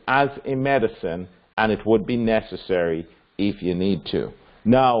used as a medicine, and it would be necessary if you need to.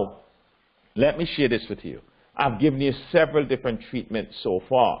 Now, let me share this with you. I've given you several different treatments so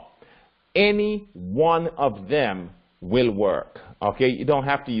far. Any one of them will work, okay? You don't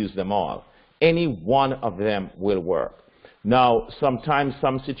have to use them all. Any one of them will work. Now, sometimes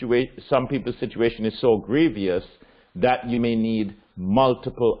some people's situation is so grievous that you may need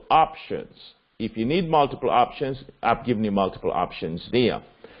multiple options. If you need multiple options, I've given you multiple options there.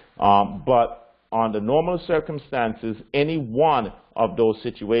 But under normal circumstances, any one of those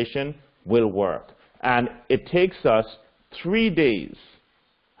situations will work. And it takes us 3 days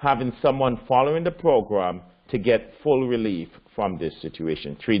having someone following the program to get full relief from this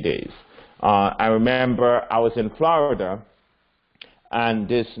situation, 3 days. I remember I was in Florida, and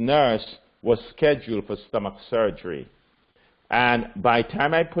this nurse was scheduled for stomach surgery. And by the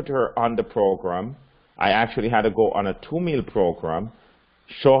time I put her on the program, I actually had to go on a 2-meal program,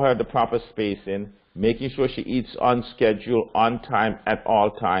 show her the proper spacing, making sure she eats on schedule, on time, at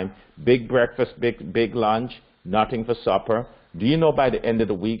all time, big breakfast, big lunch, nothing for supper. Do you know by the end of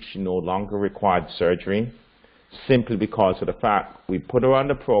the week she no longer required surgery? Simply because of the fact we put her on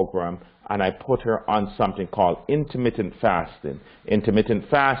the program and I put her on something called intermittent fasting. Intermittent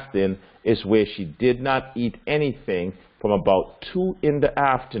fasting is where she did not eat anything from about 2 in the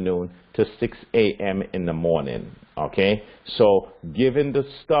afternoon to 6 a.m. in the morning, okay? So giving the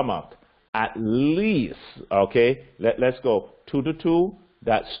stomach at least, okay, let's go 2 to 2,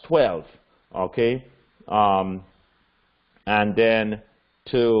 that's 12, okay? And then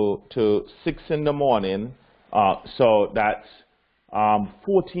to 6 in the morning, so that's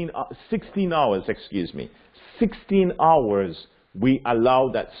 16 hours, excuse me. 16 hours we allow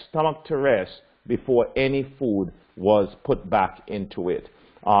that stomach to rest before any food was put back into it.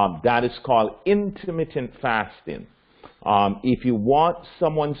 That is called intermittent fasting. If you want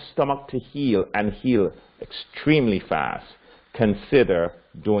someone's stomach to heal and heal extremely fast, consider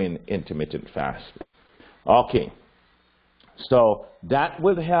doing intermittent fasting. Okay, so that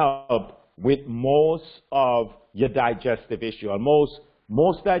will help with most of your digestive issue, or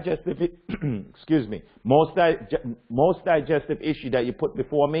most digestive, excuse me, most digestive issue that you put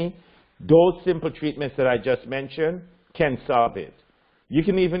before me. Those simple treatments that I just mentioned can solve it. You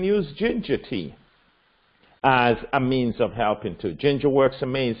can even use ginger tea as a means of helping too. Ginger works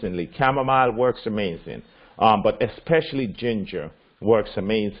amazingly. Chamomile works amazing. But especially ginger works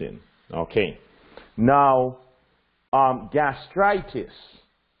amazing. Okay. Now, gastritis.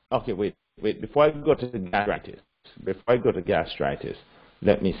 Okay, wait. Before I go to gastritis,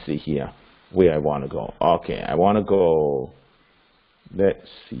 let me see here where I want to go. Okay, I want to go. Let's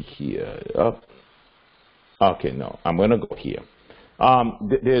see here. Okay, no, I'm going to go here.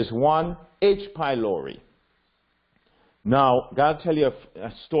 There's one, H. pylori. Now, gotta tell you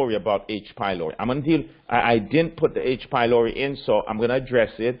a story about H. pylori. I'm going to deal, I didn't put the H. pylori in, so I'm going to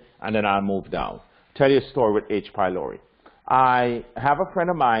address it, and then I'll move down. Tell you a story with H. pylori. I have a friend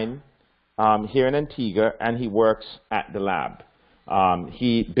of mine here in Antigua, and he works at the lab.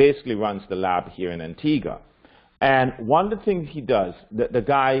 He basically runs the lab here in Antigua. And one of the things he does, the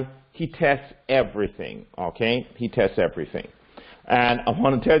guy, he tests everything, okay? He tests everything. And I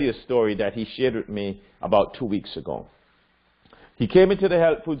want to tell you a story that he shared with me about 2 weeks ago. He came into the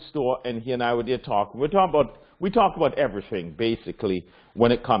health food store, and he and I were there talking. We talk about everything, basically,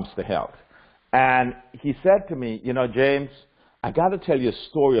 when it comes to health. And he said to me, you know, James, I got to tell you a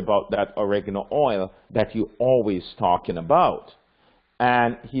story about that oregano oil that you're always talking about.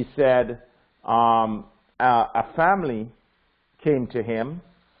 And he said, a family came to him,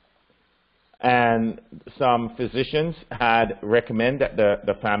 and some physicians had recommended that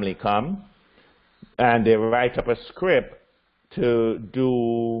the family come, and they write up a script to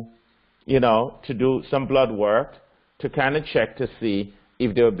do, to do some blood work to kind of check to see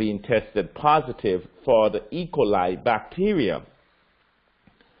if they were being tested positive for the E. coli bacteria,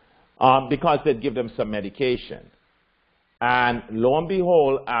 because they'd give them some medication. And lo and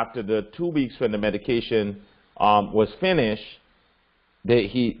behold, after the 2 weeks when the medication was finished,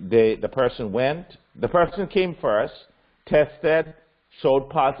 the person came first, tested, showed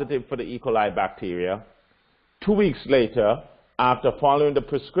positive for the E. coli bacteria. 2 weeks later, after following the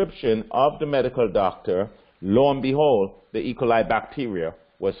prescription of the medical doctor, lo and behold, the E. coli bacteria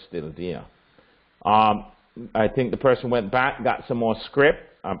was still there. I think the person went back, got some more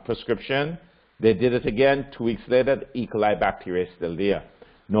prescription. They did it again. 2 weeks later, the E. coli bacteria is still there.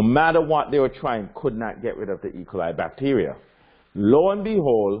 No matter what they were trying, could not get rid of the E. coli bacteria. Lo and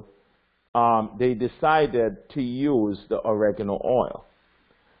behold, they decided to use the oregano oil.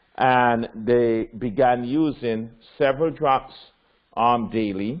 And they began using several drops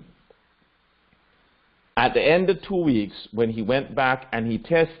daily. At the end of 2 weeks, when he went back and he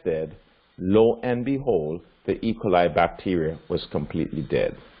tested, lo and behold, the E. coli bacteria was completely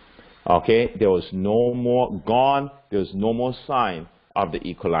dead. Okay, there was no more gone, there was no more sign of the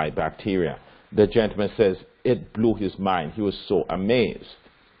E. coli bacteria. The gentleman says it blew his mind. He was so amazed.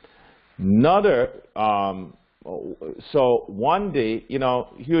 So one day, he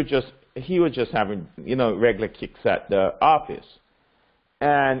was just having, regular kicks at the office.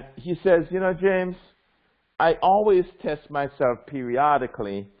 And he says, James, I always test myself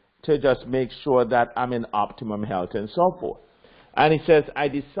periodically to just make sure that I'm in optimum health and so forth. And he says, I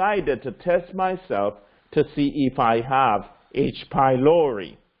decided to test myself to see if I have H.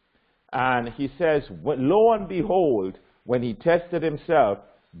 pylori. And he says, lo and behold, when he tested himself,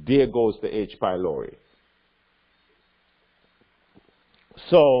 there goes the H. pylori.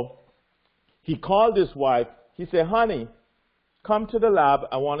 So he called his wife. He said, honey, come to the lab.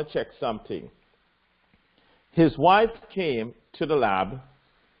 I want to check something. His wife came to the lab.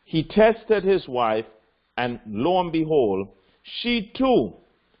 He tested his wife, and lo and behold, she too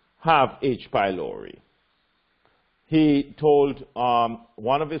have H. pylori. He told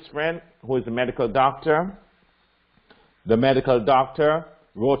one of his friends, who is a medical doctor. The medical doctor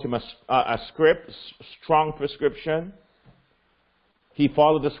wrote him a script, strong prescription. He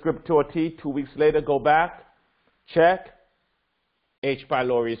followed the script to a T. 2 weeks later, go back, check, H.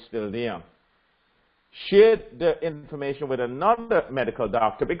 pylori is still there. Shared the information with another medical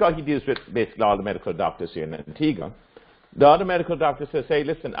doctor, because he deals with basically all the medical doctors here in Antigua. The other medical doctor says, hey,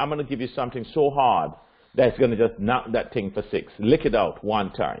 listen, I'm going to give you something so hard that's going to just knock that thing for 6. Lick it out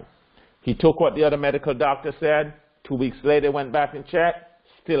one time. He took what the other medical doctor said. 2 weeks later, went back and checked,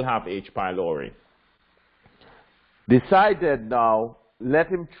 still have H. pylori. Decided now, let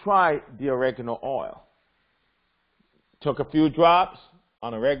him try the oregano oil. Took a few drops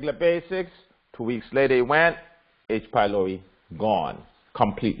on a regular basis. 2 weeks later, he went, H. pylori gone,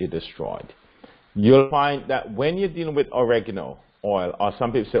 completely destroyed. You'll find that when you're dealing with oregano oil, or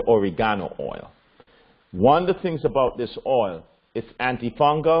some people say oregano oil, one of the things about this oil, it's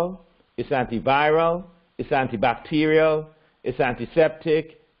antifungal, it's antiviral, it's antibacterial, it's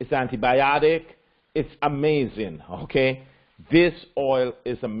antiseptic, it's antibiotic. It's amazing, okay? This oil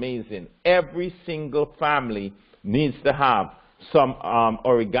is amazing. Every single family needs to have some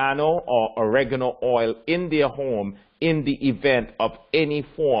oregano or oregano oil in their home in the event of any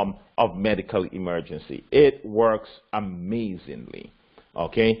form of medical emergency. It works amazingly,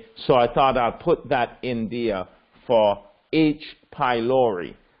 okay? So I thought I'd put that in there for H.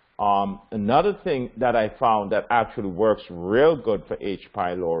 pylori. Another thing that I found that actually works real good for H.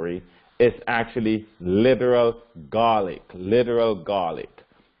 pylori is actually literal garlic.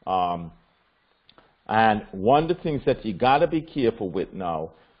 And one of the things that you got to be careful with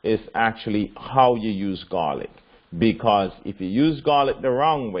now is actually how you use garlic. Because if you use garlic the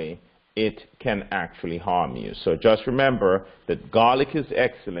wrong way, it can actually harm you. So just remember that garlic is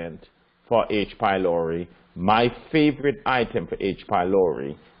excellent for H. pylori. My favorite item for H.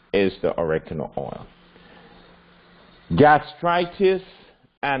 pylori is the oregano oil. Gastritis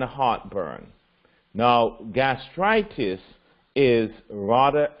and heartburn. Now, gastritis is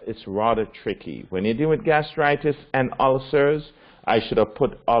rather tricky. When you're dealing with gastritis and ulcers, I should have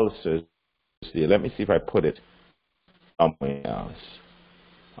put ulcers here. Let me see if I put it somewhere else.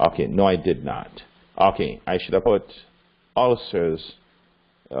 Okay, no, I did not. Okay, I should have put ulcers.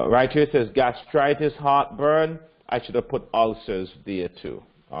 Right here it says gastritis, heartburn. I should have put ulcers there too.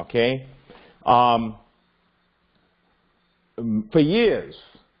 Okay? For years,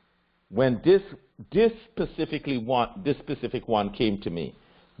 when this specific one came to me,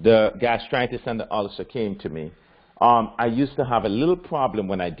 the gastritis and the ulcer came to me, I used to have a little problem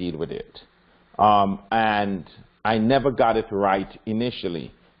when I deal with it. And I never got it right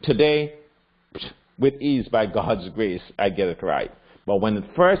initially. Today, with ease, by God's grace, I get it right. But when it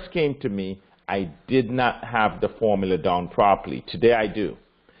first came to me, I did not have the formula down properly. Today I do.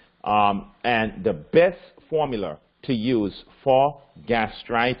 And the best formula to use for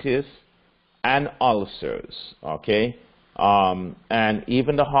gastritis and ulcers, okay, and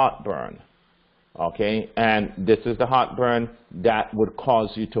even the heartburn, okay, and this is the heartburn that would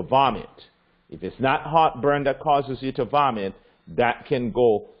cause you to vomit. If it's not heartburn that causes you to vomit, that can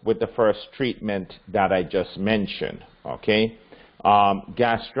go with the first treatment that I just mentioned, okay.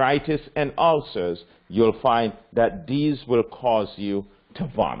 Gastritis and ulcers, you'll find that these will cause you to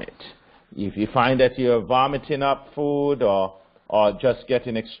vomit. If you find that you're vomiting up food or just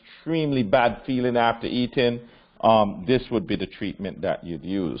getting extremely bad feeling after eating, this would be the treatment that you'd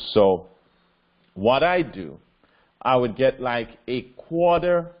use. So what I do, I would get like a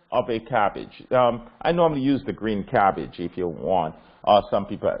quarter of a cabbage. I normally use the green cabbage if you want, or some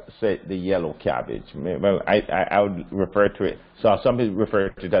people say the yellow cabbage. I would refer to it, so some people refer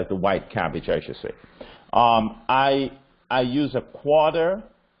to it as the white cabbage, I should say. I use a quarter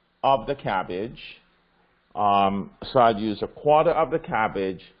of the cabbage. So I'd use a quarter of the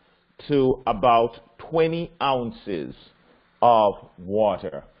cabbage to about 20 ounces of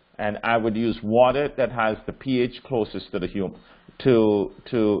water. And I would use water that has the pH closest to the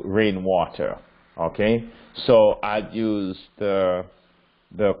to rainwater. Okay? So I'd use the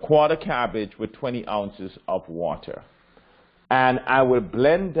quarter cabbage with 20 ounces of water. And I will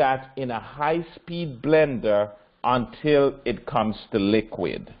blend that in a high-speed blender until it comes to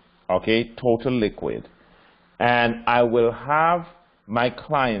liquid. Okay? Total liquid. And I will have my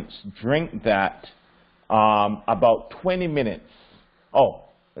clients drink that about 20 minutes. Oh,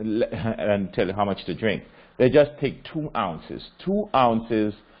 and tell you how much to drink. They just take 2 ounces. 2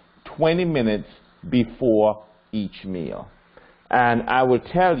 ounces, 20 minutes before each meal. And I will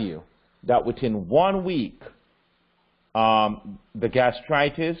tell you that within 1 week, the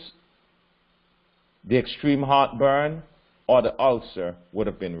gastritis, the extreme heartburn, or the ulcer would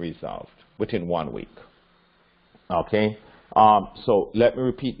have been resolved within 1 week. Okay? So let me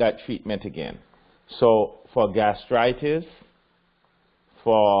repeat that treatment again. So for gastritis,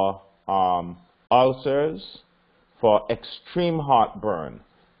 for ulcers, for extreme heartburn,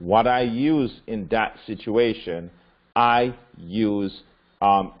 what I use in that situation, I use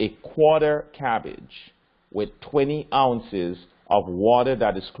a quarter cabbage with 20 ounces of water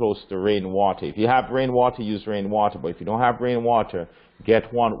that is close to rainwater. If you have rainwater, use rainwater. But if you don't have rainwater,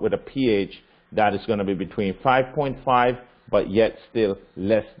 get one with a pH that is going to be between 5.5 but yet still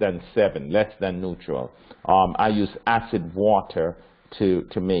less than 7, less than neutral. I use acid water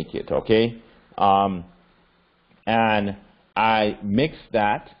to make it, okay? And I mix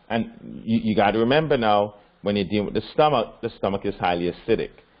that, and you got to remember now, when you're dealing with the stomach is highly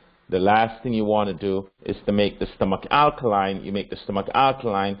acidic. The last thing you want to do is to make the stomach alkaline. You make the stomach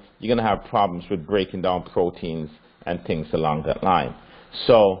alkaline, you're going to have problems with breaking down proteins and things along that line.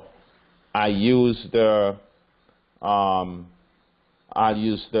 So I use the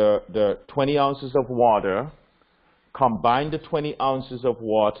 20 ounces of water, combine the 20 ounces of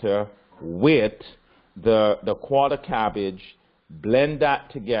water with the quarter cabbage, blend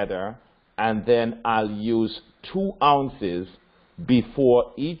that together, and then I'll use 2 ounces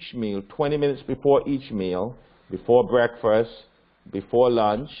before each meal, 20 minutes before each meal, before breakfast, before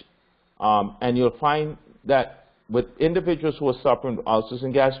lunch, and you'll find that with individuals who are suffering with ulcers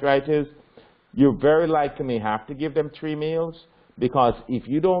and gastritis, you very likely may have to give them 3 meals, because if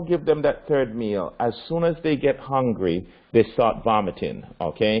you don't give them that 3rd meal, as soon as they get hungry, they start vomiting,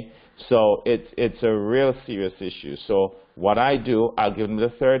 okay? So it's a real serious issue. So what I do, I'll give them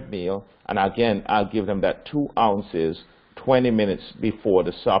the 3rd meal, and again, I'll give them that 2 ounces 20 minutes before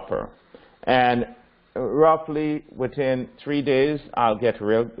the supper. And roughly within 3 days, I'll get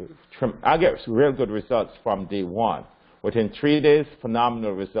real good results from day 1. Within 3 days,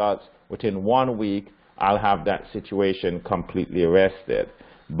 phenomenal results. Within 1 week, I'll have that situation completely arrested.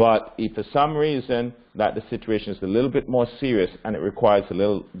 But if for some reason that the situation is a little bit more serious and it requires a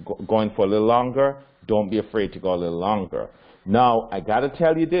little going for a little longer, don't be afraid to go a little longer. Now, I got to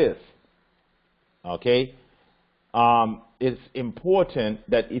tell you this, okay? It's important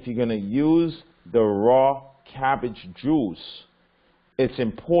that if you're going to use the raw cabbage juice, it's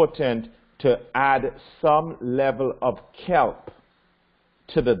important to add some level of kelp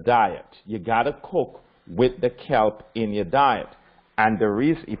to the diet. You got to cook with the kelp in your diet. And the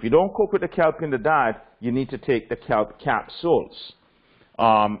reason, if you don't cook with the kelp in the diet, you need to take the kelp capsules.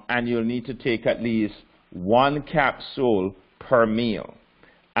 And you'll need to take at least 1 capsule per meal.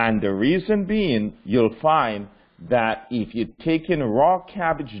 And the reason being, you'll find that if you're taking raw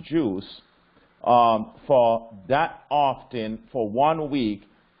cabbage juice for that often, for 1 week,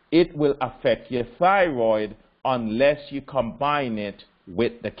 it will affect your thyroid unless you combine it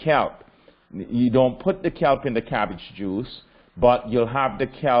with the kelp. You don't put the kelp in the cabbage juice, but you'll have the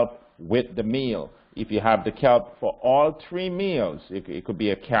kelp with the meal. If you have the kelp for all 3 meals, it could be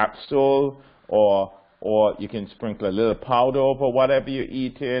a capsule, or you can sprinkle a little powder over whatever you're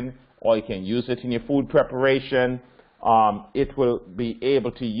eating, or you can use it in your food preparation. It will be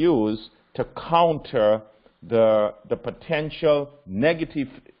able to use to counter the potential negative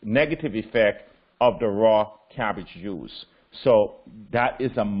effect of the raw cabbage juice. So that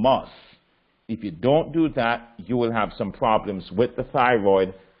is a must. If you don't do that, you will have some problems with the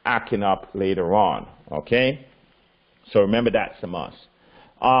thyroid acting up later on, okay? So remember, that's a must.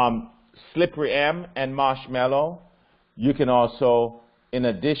 Slippery M and marshmallow, you can also, in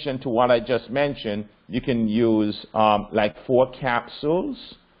addition to what I just mentioned, you can use like 4 capsules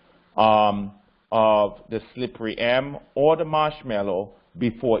of the slippery M or the marshmallow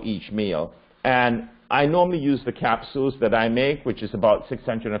before each meal. And I normally use the capsules that I make, which is about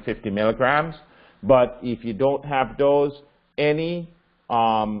 650 milligrams. But if you don't have those, any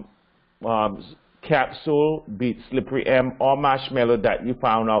capsule, be it slippery M or marshmallow that you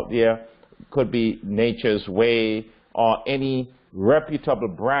found out there, could be Nature's Way or any reputable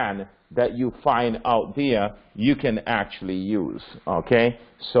brand that you find out there, you can actually use, okay?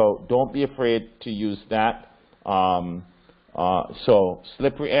 So don't be afraid to use that. So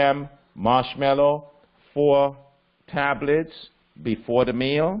slippery M, marshmallow, 4 tablets before the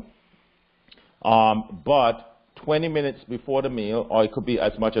meal, but 20 minutes before the meal, or it could be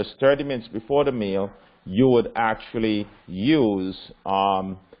as much as 30 minutes before the meal, you would actually use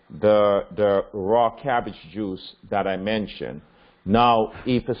the raw cabbage juice that I mentioned. Now,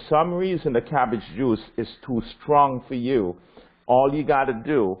 if for some reason the cabbage juice is too strong for you, all you got to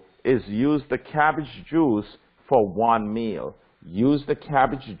do is use the cabbage juice for 1 meal. Use the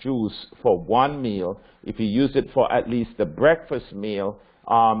cabbage juice for 1 meal. If you use it for at least the breakfast meal,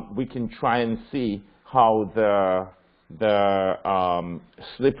 we can try and see how the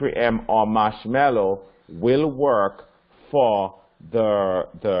slippery M or marshmallow will work for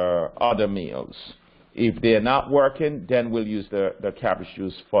the other meals. If they're not working, then we'll use the cabbage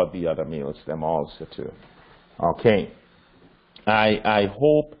juice for the other meals, them also too. Okay. I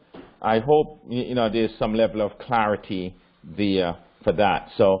hope you know there's some level of clarity there for that.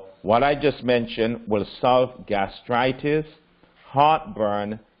 So what I just mentioned will solve gastritis,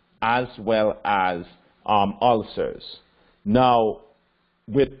 heartburn, as well as ulcers. Now,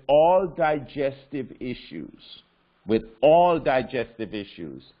 with all digestive issues,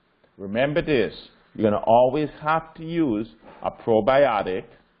 remember this: you're going to always have to use a probiotic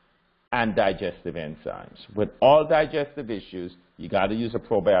and digestive enzymes. With all digestive issues, you got to use a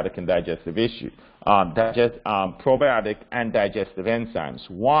probiotic and digestive probiotic and digestive enzymes.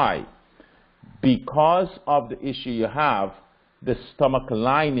 Why? Because of the issue you have, the stomach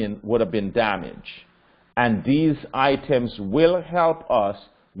lining would have been damaged. And these items will help us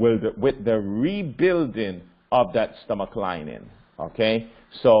with the rebuilding of that stomach lining. Okay?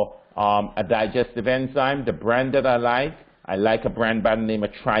 So a digestive enzyme, the brand that I like a brand by the name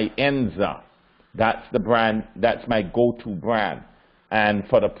of Trienza. That's the brand, that's my go-to brand. And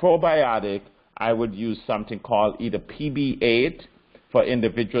for the probiotic, I would use something called either PB8 for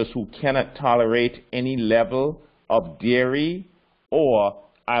individuals who cannot tolerate any level of dairy, or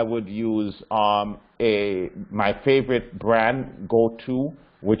I would use my favorite brand go-to,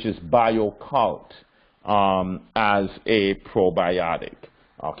 which is BioCult, as a probiotic.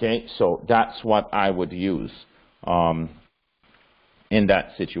 Okay, so that's what I would use in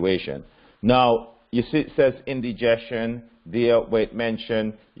that situation. Now, you see it says indigestion there, where it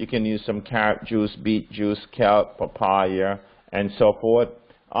mentioned you can use some carrot juice, beet juice, kelp, papaya, and so forth.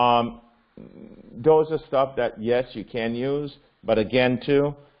 Those are stuff that, yes, you can use, but again,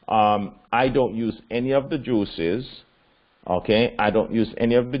 too, I don't use any of the juices. Okay, I don't use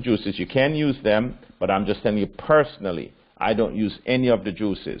any of the juices. You can use them, but I'm just telling you personally, I don't use any of the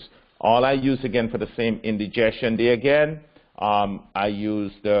juices. All I use, again, for the same indigestion there again, I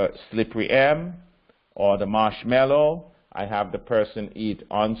use the slippery M or the marshmallow. I have the person eat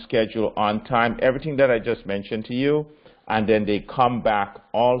on schedule, on time, everything that I just mentioned to you, and then they come back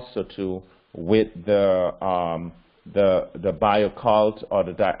also to with the the biocult or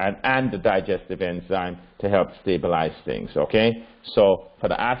and the digestive enzyme to help stabilize things, okay? So for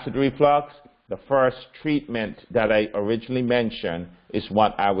the acid reflux, the first treatment that I originally mentioned is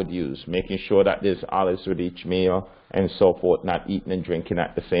what I would use, making sure that there's olives with each meal and so forth, not eating and drinking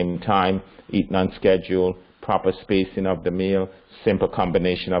at the same time, eating on schedule, proper spacing of the meal, simple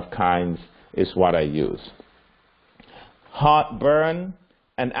combination of kinds is what I use. Heartburn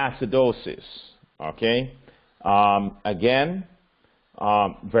and acidosis, okay? Again,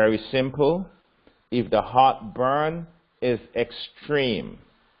 very simple. If the heartburn is extreme,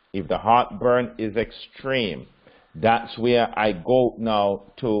 that's where I go now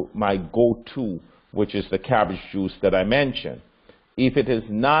to my go-to, which is the cabbage juice that I mentioned. If it is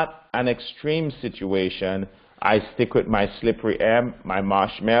not an extreme situation, I stick with my slippery M, my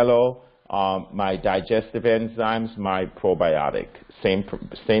marshmallow, my digestive enzymes, my probiotic.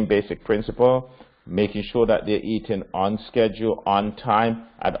 Same basic principle, making sure that they're eating on schedule, on time,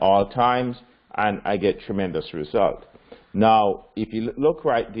 at all times, and I get tremendous result. Now, if you look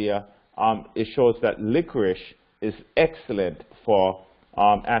right there, it shows that licorice is excellent for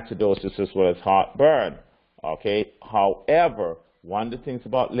acidosis as well as heartburn. Okay. However, one of the things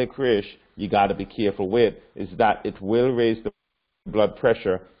about licorice you got to be careful with is that it will raise the blood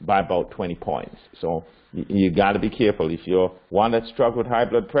pressure by about 20 points. So you got to be careful. If you're one that struggles with high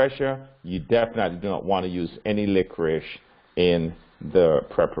blood pressure, you definitely do not want to use any licorice in the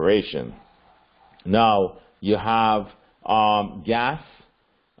preparation. Now, you have gas,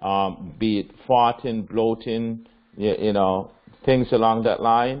 be it farting, bloating, you know, things along that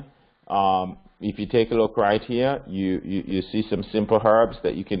line. If you take a look right here, you see some simple herbs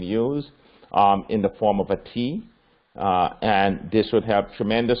that you can use in the form of a tea. And this would help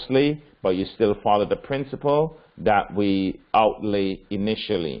tremendously, but you still follow the principle that we outlay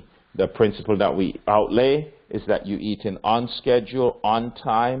initially. The principle that we outlay is that you eat in on schedule, on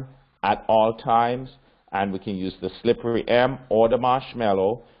time, at all times, and we can use the slippery M or the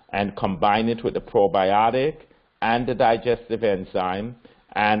marshmallow and combine it with the probiotic and the digestive enzyme.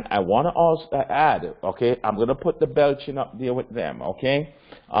 And I want to also add, okay, I'm going to put the belching up there with them, okay?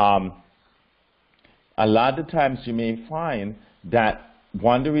 A lot of times you may find that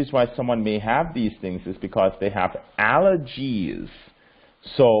one of the reasons why someone may have these things is because they have allergies.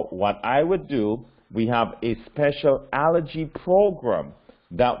 So what I would do, we have a special allergy program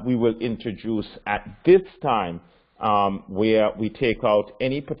that we will introduce at this time, where we take out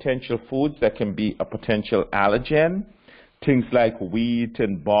any potential foods that can be a potential allergen, things like wheat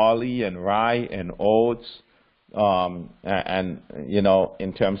and barley and rye and oats, and you know,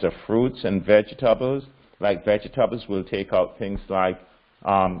 in terms of fruits and vegetables, like vegetables, we'll take out things like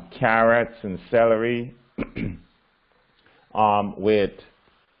carrots and celery. With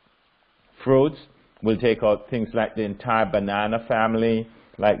fruits, we'll take out things like the entire banana family,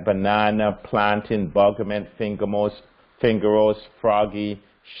 like banana, plantain, buggermint, fingerose, froggy,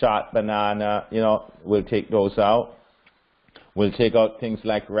 shot banana. You know, we'll take those out. We'll take out things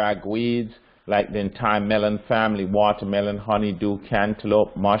like ragweeds, like the entire melon family, watermelon, honeydew,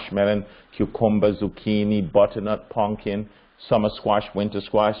 cantaloupe, mushmelon, cucumber, zucchini, butternut, pumpkin, summer squash, winter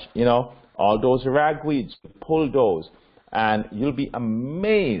squash, you know, all those are ragweeds. Pull those, and you'll be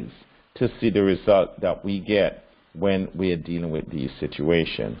amazed to see the result that we get when we are dealing with these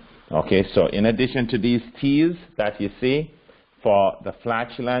situations. Okay, so in addition to these teas that you see, for the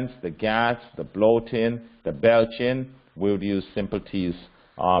flatulence, the gas, the bloating, the belching, we'll use simple teas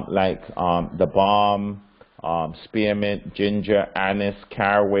like the balm, spearmint, ginger, anise,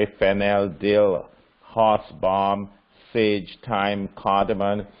 caraway, fennel, dill, horse balm, sage, thyme,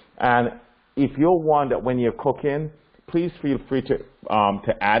 cardamom. And if you're one that when you're cooking, please feel free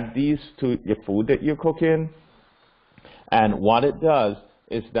to add these to your food that you're cooking. And what it does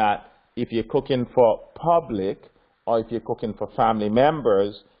is that if you're cooking for public or if you're cooking for family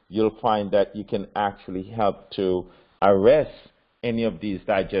members, you'll find that you can actually help to arrest any of these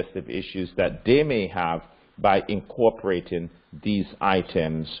digestive issues that they may have by incorporating these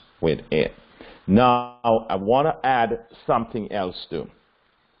items with it. Now, I want to add something else too.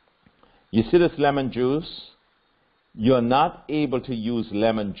 You see this lemon juice? You're not able to use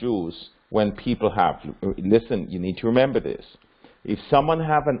lemon juice when people have, listen, you need to remember this. If someone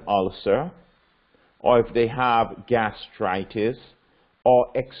have an ulcer, or if they have gastritis, or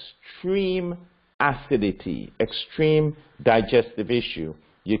extreme acidity, extreme digestive issue,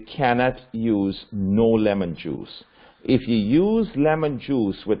 you cannot use no lemon juice. If you use lemon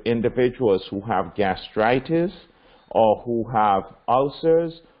juice with individuals who have gastritis, or who have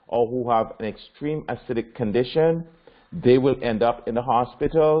ulcers, or who have an extreme acidic condition, they will end up in the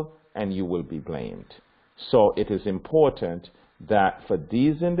hospital and you will be blamed. So it is important that for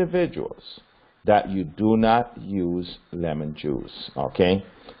these individuals that you do not use lemon juice, okay?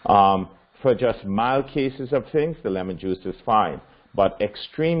 For just mild cases of things, the lemon juice is fine. But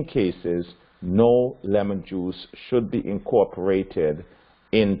extreme cases, no lemon juice should be incorporated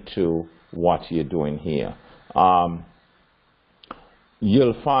into what you're doing here.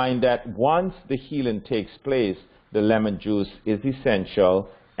 You'll find that once the healing takes place, the lemon juice is essential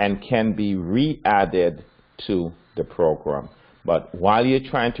and can be re-added to the program. But while you're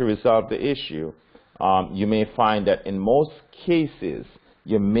trying to resolve the issue, you may find that in most cases,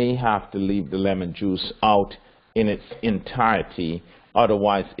 you may have to leave the lemon juice out in its entirety.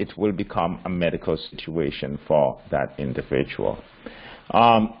 Otherwise, it will become a medical situation for that individual.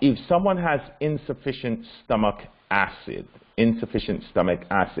 If someone has insufficient stomach acid,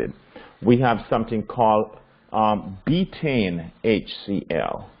 we have something called betaine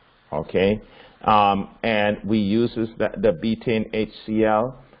HCl, okay? And we use the betaine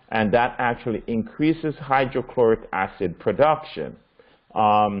HCl, and that actually increases hydrochloric acid production.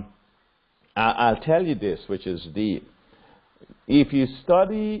 I'll tell you this, which is deep. If you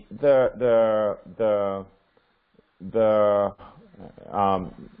study what's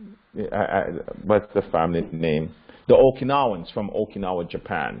the family name? The Okinawans from Okinawa,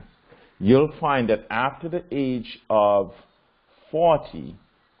 Japan. You'll find that after the age of 40,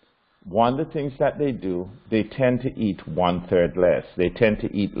 one of the things that they do, they tend to eat 1/3 less. They tend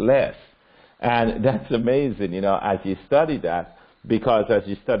to eat less. And that's amazing, you know, as you study that, because as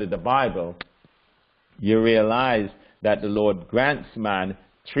you study the Bible, you realize that the Lord grants man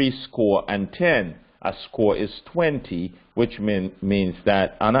 70. A score is 20, which means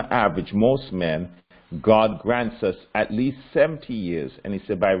that on an average, most men, God grants us at least 70 years. And he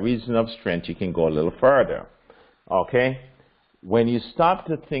said, by reason of strength, you can go a little further. Okay? When you stop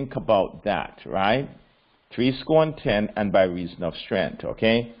to think about that, right? 70 and by reason of strength,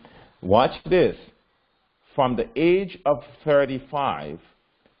 okay? Watch this. From the age of 35,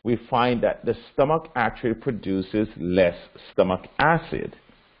 we find that the stomach actually produces less stomach acid,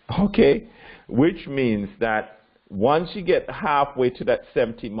 okay? Which means that once you get halfway to that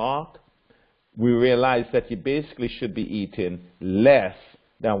 70 mark, we realize that you basically should be eating less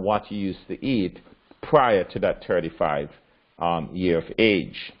than what you used to eat prior to that 35 year of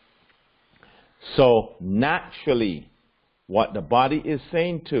age. So naturally, what the body is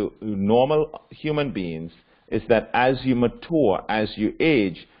saying to normal human beings is that as you mature, as you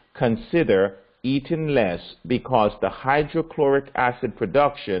age, consider eating less, because the hydrochloric acid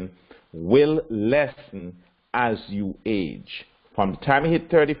production will lessen as you age. From the time you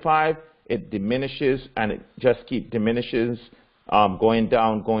hit 35, it diminishes, and it just keeps diminishes, going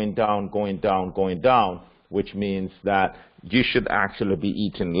down, going down, going down, going down, which means that you should actually be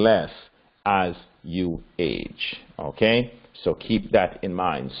eating less as you age, okay? So keep that in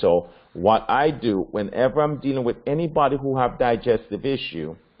mind. So what I do whenever I'm dealing with anybody who have digestive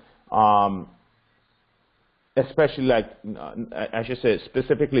issue, especially like, I should say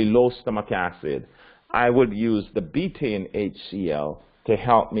specifically low stomach acid, I would use the betaine HCl to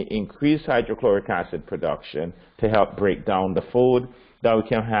help me increase hydrochloric acid production, to help break down the food, that we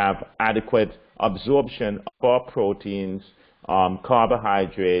can have adequate absorption of our proteins,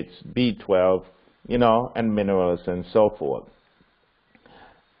 carbohydrates, B12, you know, and minerals and so forth.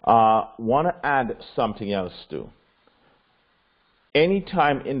 Want to add something else too.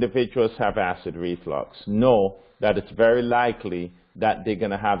 Anytime individuals have acid reflux, know that it's very likely that they're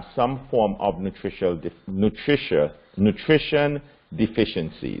going to have some form of nutrition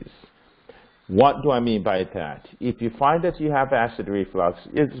deficiencies. What do I mean by that? If you find that you have acid reflux,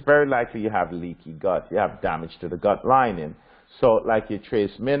 it's very likely you have leaky gut. You have damage to the gut lining. So like your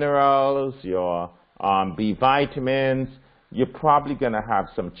trace minerals, your B vitamins, you're probably going to have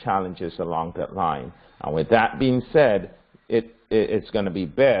some challenges along that line. And with that being said, it's going to be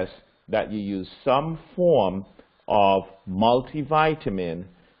best that you use some form of multivitamin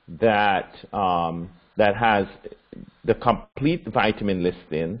that has the complete vitamin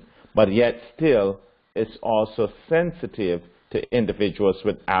listing, but yet still it's also sensitive to individuals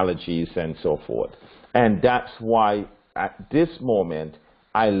with allergies and so forth. And that's why at this moment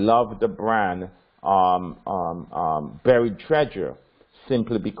I love the brand Buried Treasure,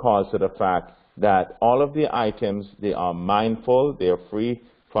 simply because of the fact that all of the items, they are mindful, they are free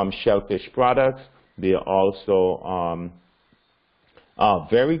from shellfish products. They are also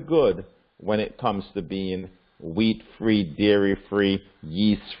very good when it comes to being wheat-free, dairy-free,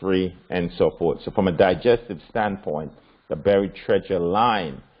 yeast-free, and so forth. So from a digestive standpoint, the Buried Treasure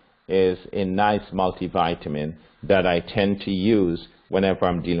line is a nice multivitamin that I tend to use whenever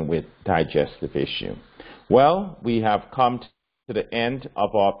I'm dealing with digestive issue. Well, we have come to the end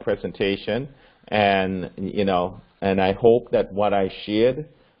of our presentation, and I hope that what I shared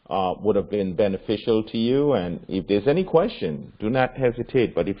would have been beneficial to you. And if there's any question, do not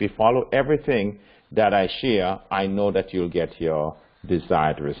hesitate. But if you follow everything that I share, I know that you'll get your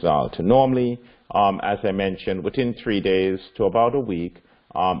desired result. Normally, as I mentioned, within 3 days to about a week,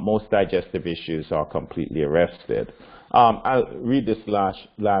 most digestive issues are completely arrested. I'll read this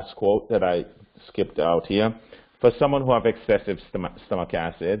last quote that I skipped out here. For someone who have excessive stomach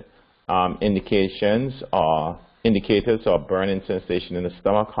acid, indicators are burning sensation in the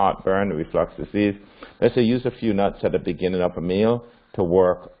stomach, heartburn, reflux disease. Let's say use a few nuts at the beginning of a meal to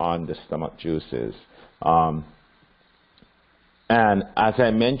work on the stomach juices. And as I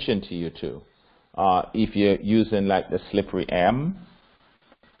mentioned to you too, if you're using like the slippery M,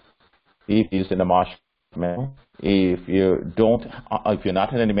 if you're using the marshmallow, if you're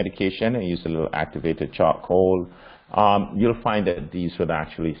not on any medication and use a little activated charcoal, you'll find that these would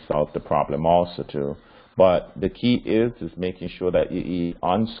actually solve the problem also too. But the key is making sure that you eat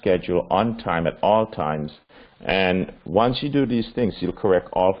on schedule, on time, at all times. And once you do these things, you'll correct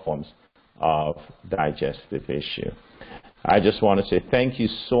all forms of digestive issue. I just want to say thank you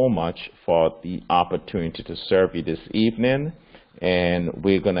so much for the opportunity to serve you this evening. And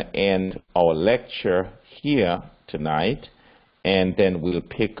we're going to end our lecture here tonight, and then we'll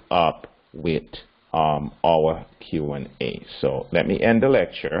pick up with our Q&A. So let me end the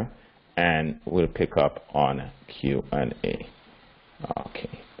lecture, and we'll pick up on Q&A. Okay,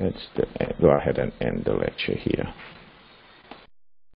 let's go ahead and end the lecture here.